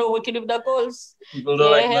up, working with the calls. People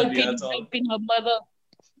don't like Mandy at all. Helping her mother.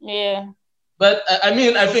 Yeah. But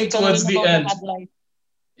I think towards the end.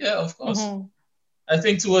 Yeah, of course. Mm-hmm. I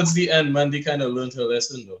think towards the end, Mandy kind of learned her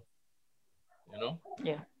lesson, though.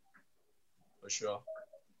 Yeah. For sure.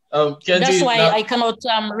 Kenty, that's why I cannot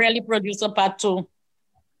really produce a part 2.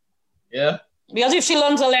 Yeah. Because if she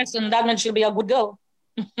learns a lesson, that means she'll be a good girl.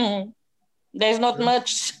 There's not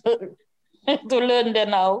much to learn there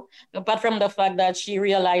now, apart from the fact that she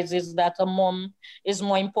realizes that her mom is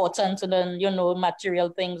more important than, material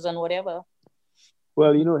things and whatever.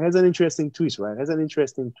 Well, here's an interesting twist, right?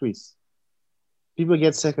 People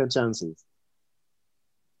get second chances.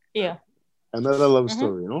 Yeah. Another love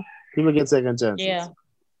story, People get second chances. Yeah.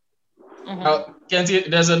 Mm-hmm. Kenty,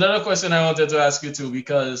 there's another question I wanted to ask you too,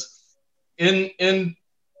 because in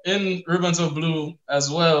Ribbons of Blue as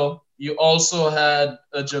well, you also had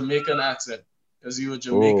a Jamaican accent because you were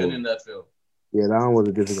Jamaican in that film. Yeah, that one was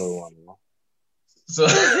a difficult one. So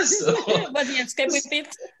but you escaped with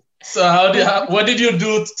it. So what did you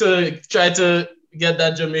do to try to get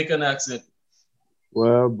that Jamaican accent?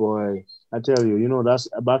 Well, boy, I tell you, that's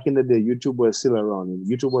back in the day, YouTube was still around.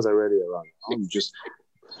 YouTube was already around. I'm just,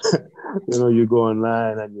 you go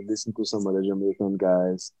online and you listen to some of the Jamaican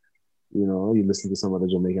guys. You listen to some of the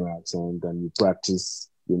Jamaican accent and you practice.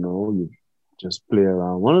 You just play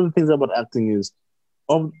around. One of the things about acting is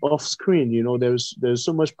off screen. There's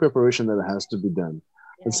so much preparation that has to be done,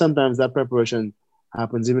 and sometimes that preparation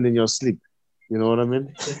happens even in your sleep. You know what I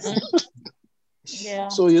mean? Yeah.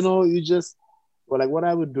 So you just. Well, like what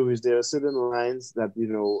I would do is there are certain lines that,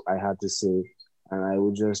 I had to say, and I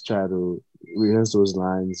would just try to rehearse those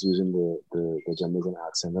lines using the Jamaican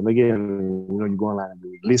accent. And again, you go online and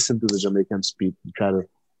you listen to the Jamaican speak, you try to,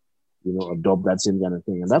 adopt that same kind of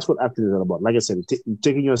thing. And that's what acting is all about. Like I said,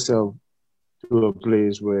 taking yourself to a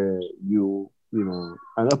place where and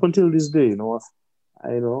up until this day, man,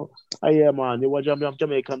 you were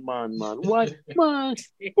Jamaican man. Why, man?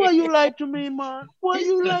 Why you lie to me, man? Why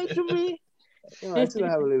you lie to me? I still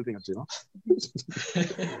have a little thing, So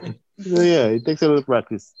yeah, it takes a little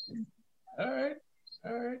practice. All right.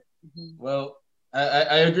 Well,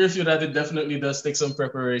 I agree with you that it definitely does take some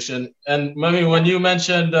preparation. And Mami, when you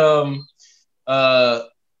mentioned the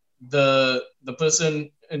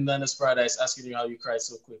person in Nana's Paradise asking you how you cried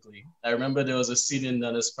so quickly, I remember there was a scene in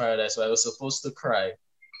Nana's Paradise where I was supposed to cry,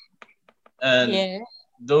 and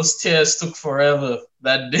those tears took forever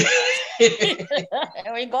that day.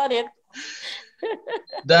 We got it.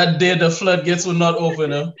 That day the floodgates would not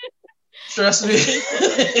open. Trust me.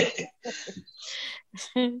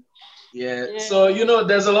 Yeah. So,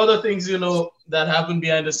 there's a lot of things, that happen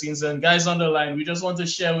behind the scenes. And guys on the line, we just want to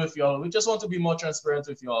share with y'all. We just want to be more transparent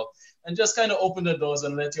with y'all and just kind of open the doors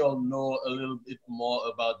and let y'all know a little bit more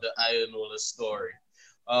about the Iyanola story.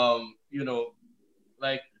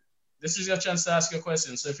 This is your chance to ask your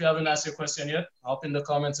question. So if you haven't asked your question yet, hop in the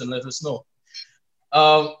comments and let us know.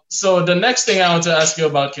 So the next thing I want to ask you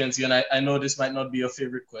about, Kenty, and I know this might not be your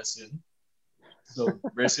favorite question, so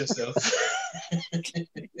brace yourself.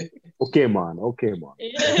 Okay, man.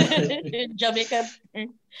 Jamaica.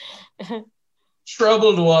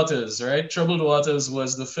 Troubled Waters, right? Troubled Waters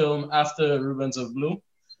was the film after Ribbons of Blue.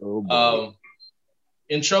 Oh, boy.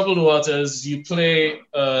 In Troubled Waters, you play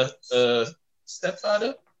a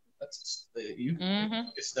stepfather. That's you, a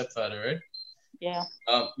stepfather, right? Yeah.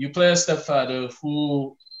 You play a stepfather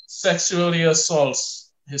who sexually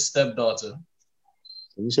assaults his stepdaughter.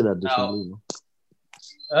 You said that differently,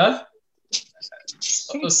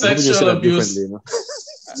 Sexual abuse.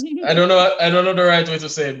 I don't know the right way to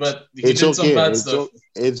say it, but he did some bad stuff.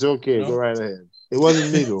 It's okay. Go right ahead. It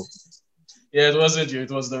wasn't me though. Yeah, it wasn't you.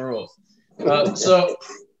 It was the role. So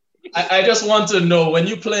I just want to know, when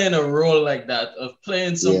you play in a role like that, of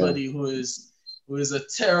playing somebody who is who is a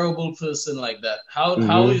terrible person like that? How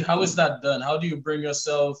is that done? How do you bring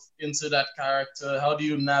yourself into that character? How do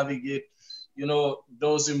you navigate,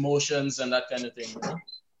 those emotions and that kind of thing?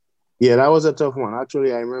 Yeah, that was a tough one.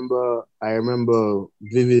 Actually, I remember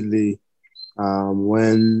vividly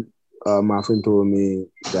when my friend told me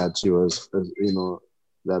that she was,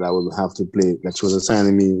 that I would have to play, that she was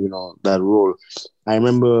assigning me, that role. I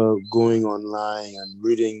remember going online and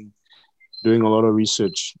doing a lot of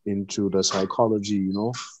research into the psychology,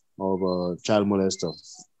 of a child molester,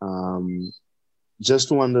 just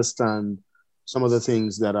to understand some of the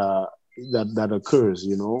things that occurs,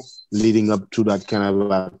 leading up to that kind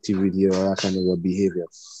of activity or that kind of a behavior.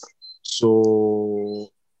 So,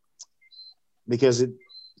 because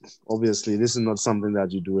obviously this is not something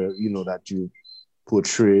that you do, that you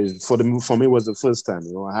portray. For me, it was the first time.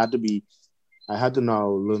 I had to now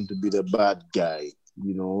learn to be the bad guy.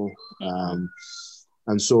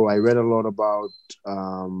 And so I read a lot about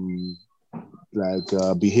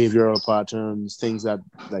behavioral patterns, things that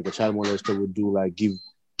like a child molester would do, like give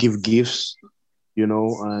gifts,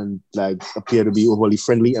 and like appear to be overly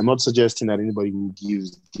friendly. I'm not suggesting that anybody who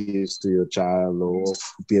gives gifts to your child or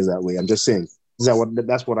appears that way. I'm just saying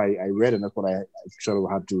that's what I read, and that's what I sort of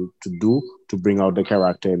had to do to bring out the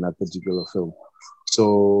character in that particular film.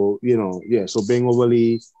 So, so being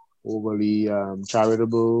overly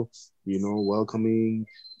charitable, welcoming,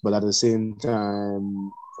 but at the same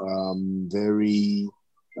time, very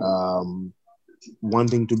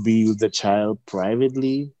wanting to be with the child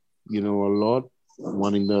privately, a lot,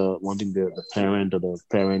 wanting the parent or the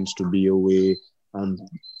parents to be away, and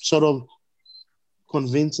sort of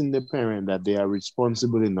convincing the parent that they are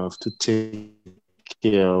responsible enough to take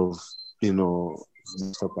care of,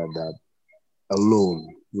 stuff like that alone,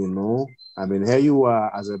 I mean, here you are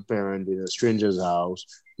as a parent in a stranger's house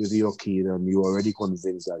with your kid, and you're already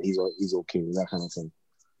convinced that he's okay, that kind of thing.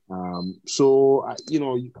 So I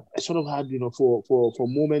sort of had, for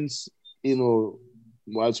moments,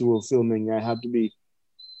 whilst we were filming, I had to be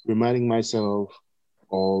reminding myself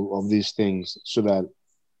of these things so that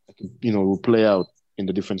I can, will play out in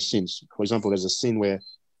the different scenes. For example, there's a scene where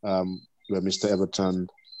Mr. Everton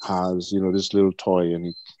has, this little toy, and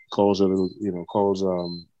he calls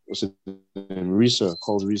what's it name, Risa,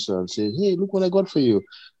 calls Risa and says, "Hey, look what I got for you."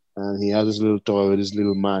 And he has this little toy with this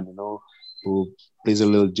little man, who plays a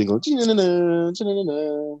little jingle,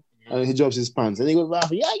 and he drops his pants, and he goes,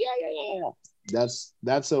 yeah.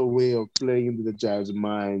 That's a way of playing into the child's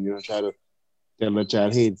mind, try to tell the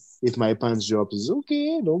child, hey, if my pants drop, it's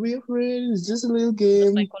okay, don't be afraid, it's just a little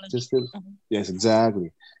game. Yes,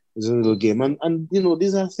 exactly. It's a little game. And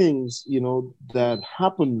these are things, that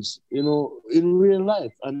happens, in real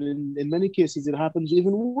life. And in many cases, it happens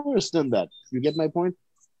even worse than that. You get my point?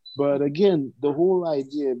 But again, the whole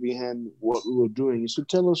idea behind what we were doing is to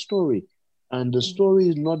tell a story. And the story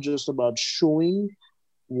is not just about showing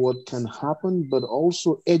what can happen, but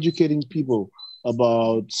also educating people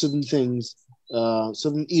about certain things,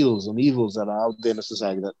 certain ills and evils that are out there in the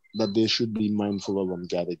society that they should be mindful of and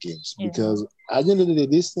guard against. Yeah. Because at the end of the day,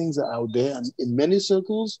 these things are out there, and in many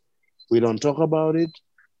circles, we don't talk about it.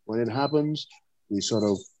 When it happens, we sort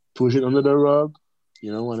of push it under the rug,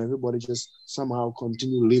 and everybody just somehow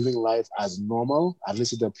continue living life as normal. At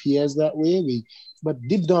least it appears that way. But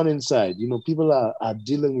deep down inside, people are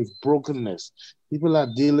dealing with brokenness. People are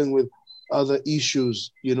dealing with other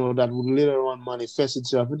issues, that would later on manifest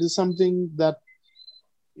itself. It is something that,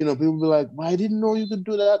 people be like, well, I didn't know you could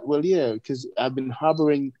do that. Well, yeah, because I've been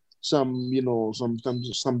harboring something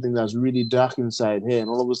that's really dark inside here, and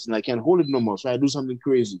all of a sudden I can't hold it no more. So I do something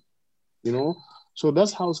crazy, So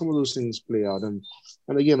that's how some of those things play out. And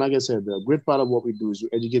again, like I said, the great part of what we do is to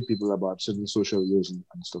educate people about certain social ills and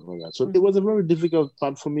stuff like that. So it was a very difficult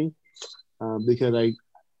part for me because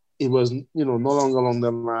it was, no longer along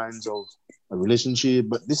the lines of a relationship,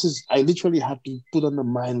 but I literally had to put on the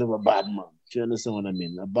mind of a bad man. Do you understand what I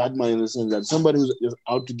mean? A bad man in the sense that somebody who's just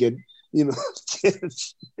out to get, get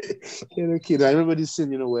a kid. I remember this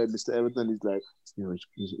scene, where Mr. Everton is like,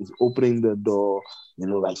 he's opening the door,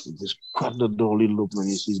 like he just crack the door a little open, and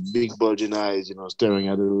he sees big bulging eyes, staring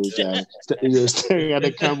at the little guy, staring at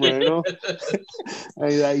the camera,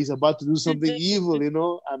 and he's about to do something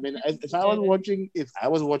evil, I mean, if I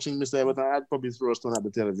was watching Mr. Everton, I'd probably throw a stone at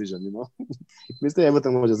the television, Mr.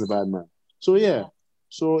 Everton was just a bad man. So yeah,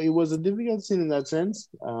 so it was a difficult scene in that sense,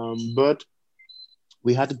 but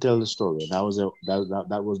we had to tell the story. That was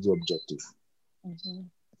the objective. Mm-hmm.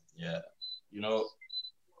 Yeah.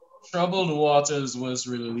 Troubled Waters was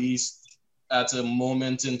released at a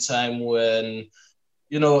moment in time when,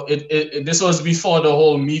 this was before the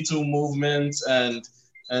whole Me Too movement and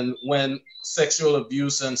and when sexual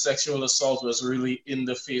abuse and sexual assault was really in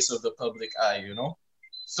the face of the public eye, you know.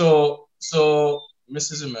 So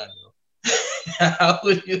Mrs. Emmanuel, how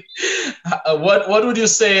would you, what would you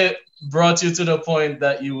say brought you to the point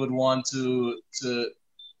that you would want to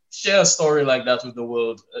share a story like that with the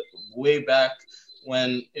world way back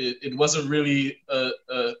when it wasn't really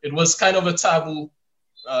it was kind of a taboo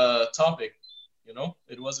topic, you know?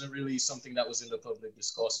 It wasn't really something that was in the public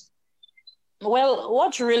discourse. Well,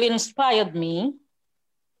 what really inspired me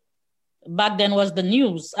back then was the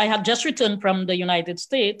news. I had just returned from the United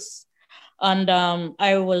States, and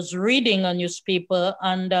I was reading a newspaper,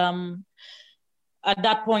 and at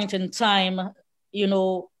that point in time, you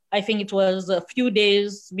know, I think it was a few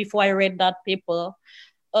days before I read that paper,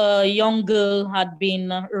 a young girl had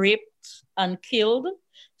been raped and killed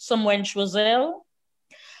somewhere in Choiseul.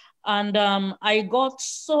 And I got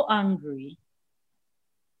so angry.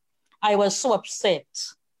 I was so upset.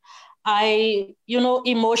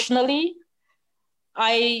 Emotionally,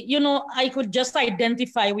 I could just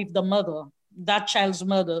identify with the mother, that child's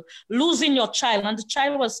mother, losing your child. And the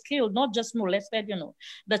child was killed, not just molested,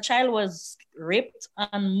 the child was raped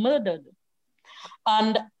and murdered.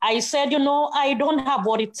 And I said, I don't have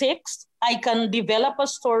what it takes. I can develop a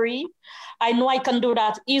story. I know I can do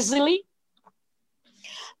that easily.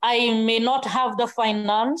 I may not have the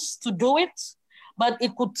finance to do it, but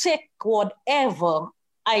it could take whatever.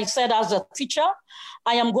 I said, as a teacher,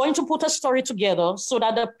 I am going to put a story together so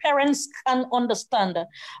that the parents can understand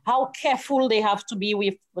how careful they have to be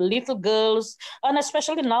with little girls, and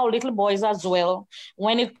especially now little boys as well,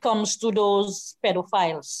 when it comes to those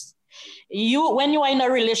pedophiles. When you are in a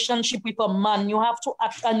relationship with a man, you have to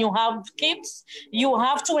act, and you have kids, you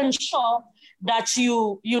have to ensure that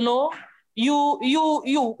you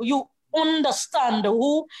understand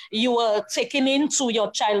who you are taking into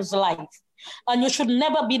your child's life. And you should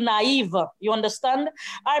never be naive, you understand?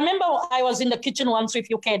 I remember I was in the kitchen once with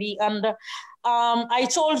you, Keddy, and I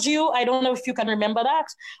told you, I don't know if you can remember that,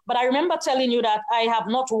 but I remember telling you that I have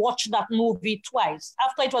not watched that movie twice.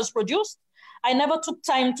 After it was produced, I never took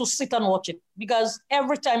time to sit and watch it, because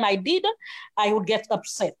every time I did, I would get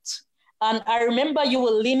upset. And I remember you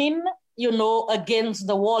were leaning, against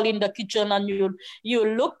the wall in the kitchen, and you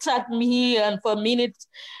looked at me, and for a minute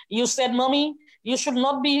you said, "Mommy, you should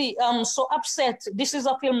not be so upset. This is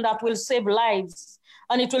a film that will save lives,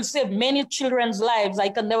 and it will save many children's lives." I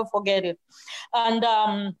can never forget it. And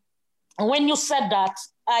when you said that,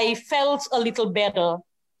 I felt a little better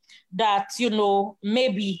that,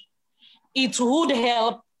 maybe it would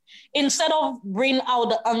help, instead of bring out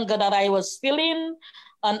the anger that I was feeling,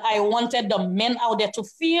 and I wanted the men out there to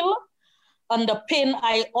feel, and the pain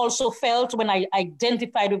I also felt when I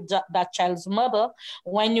identified with that child's mother.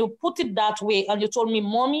 When you put it that way, and you told me,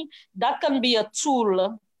 "Mommy, that can be a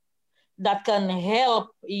tool that can help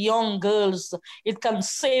young girls. It can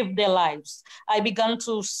save their lives," I began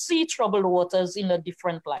to see troubled waters in a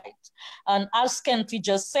different light. And as Kenty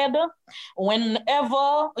just said,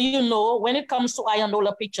 whenever, when it comes to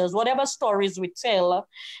Iyanola pictures, whatever stories we tell,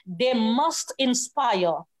 they must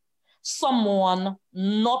inspire someone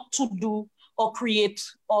not to do or create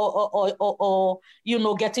or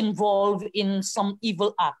get involved in some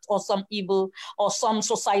evil act or some evil or some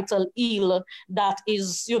societal ill that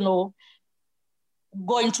is,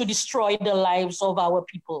 going to destroy the lives of our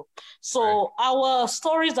people. So our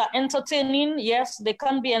stories are entertaining. Yes, they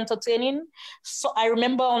can be entertaining. So I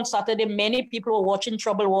remember on Saturday, many people were watching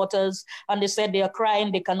Troubled Waters, and they said they are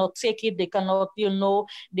crying, they cannot take it, they cannot,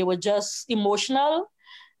 they were just emotional.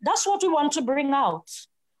 That's what we want to bring out.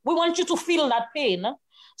 We want you to feel that pain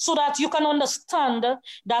so that you can understand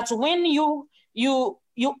that when you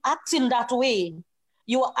act in that way,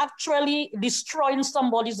 you are actually destroying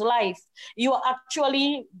somebody's life. You are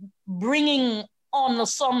actually bringing on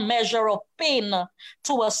some measure of pain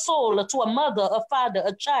to a soul, to a mother, a father,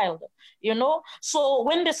 a child, So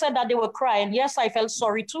when they said that they were crying, yes, I felt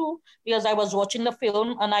sorry too, because I was watching the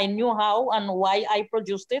film and I knew how and why I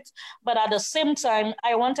produced it. But at the same time,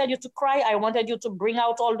 I wanted you to cry. I wanted you to bring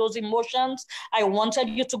out all those emotions. I wanted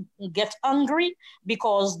you to get angry,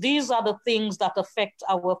 because these are the things that affect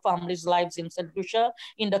our families' lives in St. Lucia,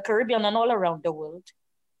 in the Caribbean, and all around the world.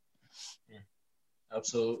 Yeah,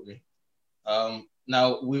 absolutely.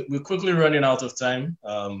 Now, we're quickly running out of time.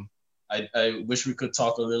 I wish we could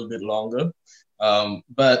talk a little bit longer.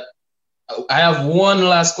 But I have one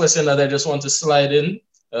last question that I just want to slide in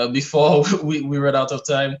before we run out of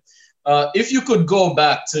time. If you could go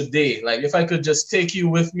back today, like if I could just take you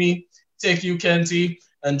with me, take you, Kenty,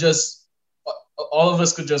 and just all of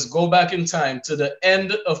us could just go back in time to the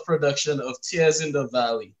end of production of Tears in the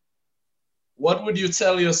Valley, what would you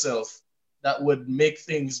tell yourself that would make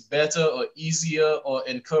things better or easier or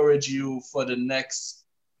encourage you for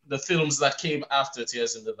the films that came after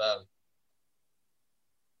Tears in the Valley?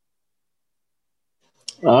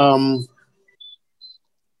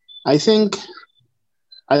 I think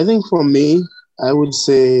for me, I would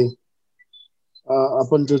say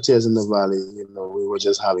up until Tears in the Valley, we were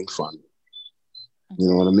just having fun. You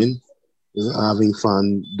know what I mean? Just having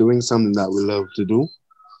fun, doing something that we love to do.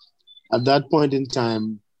 At that point in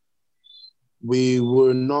time, we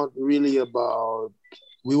were not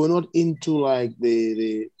into like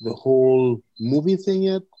the whole movie thing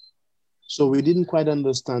yet. So we didn't quite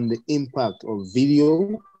understand the impact of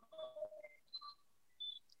video.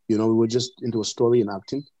 We were just into a story and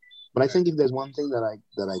acting. But I think if there's one thing that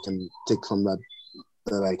I can take from that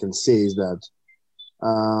I can say is that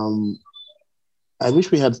I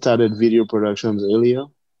wish we had started video productions earlier,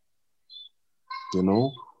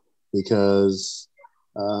 because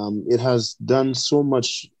it has done so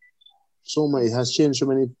much, it has changed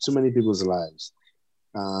so many people's lives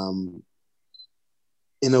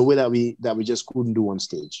in a way that we just couldn't do on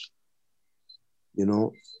stage.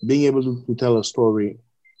 Being able to tell a story,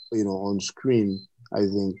 on screen, I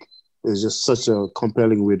think is just such a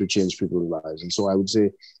compelling way to change people's lives. And so I would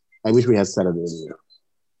say, I wish we had started earlier.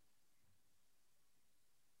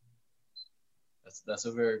 That's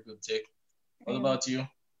a very good take. What about you?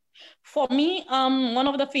 For me, one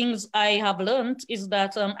of the things I have learned is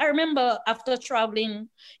that I remember after traveling,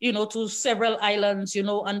 to several islands,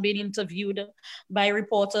 and being interviewed by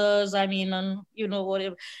reporters, and,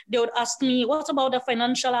 whatever, they would ask me, what about the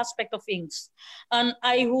financial aspect of things? And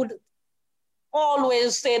I would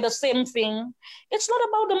always say the same thing. It's not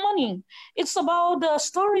about the money. It's about the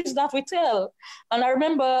stories that we tell. And I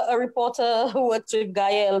remember a reporter who worked with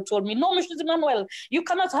Gael told me, no, Mr. Emmanuel, you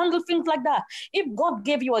cannot handle things like that. If God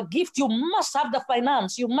gave you a gift, you must have the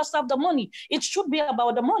finance. You must have the money. It should be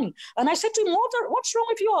about the money. And I said to him, what's wrong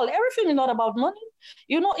with you all? Everything is not about money.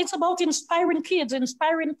 It's about inspiring kids,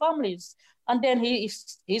 inspiring families. And then he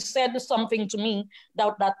said something to me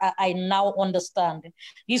that I now understand.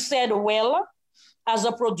 He said, well, as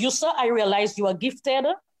a producer, I realized you are gifted.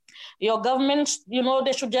 Your government,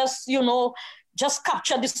 they should just, just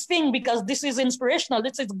capture this thing because this is inspirational.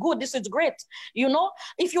 This is good. This is great.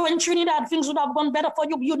 If you're in Trinidad, things would have gone better for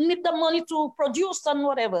you. You need the money to produce and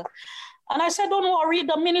whatever. And I said, don't worry,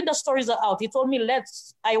 the minute the stories are out, he told me,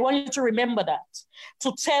 I want you to remember that.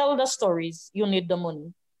 To tell the stories, you need the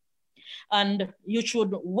money. And you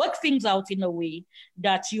should work things out in a way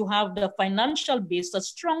that you have the financial base, a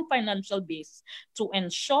strong financial base to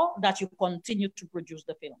ensure that you continue to produce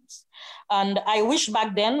the films. And I wish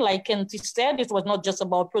back then, like Kenty said, it was not just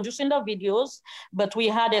about producing the videos, but we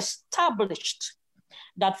had established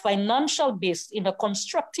that financial base in a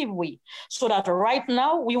constructive way, so that right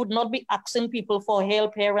now we would not be asking people for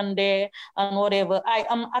help here and there and whatever. I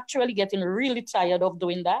am actually getting really tired of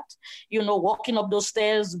doing that, walking up those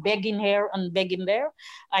stairs, begging here and begging there.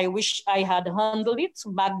 I wish I had handled it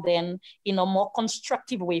back then in a more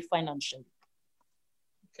constructive way financially.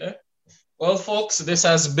 Okay. Well, folks, this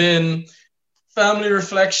has been Family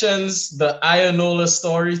Reflections, the Iyanola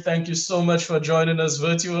Story. Thank you so much for joining us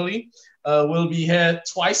virtually. We'll be here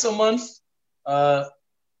twice a month for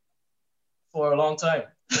a long time.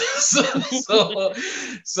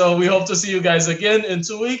 so we hope to see you guys again in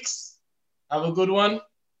 2 weeks. Have a good one.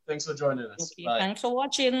 Thanks for joining us. Okay, bye. Thanks for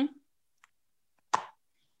watching.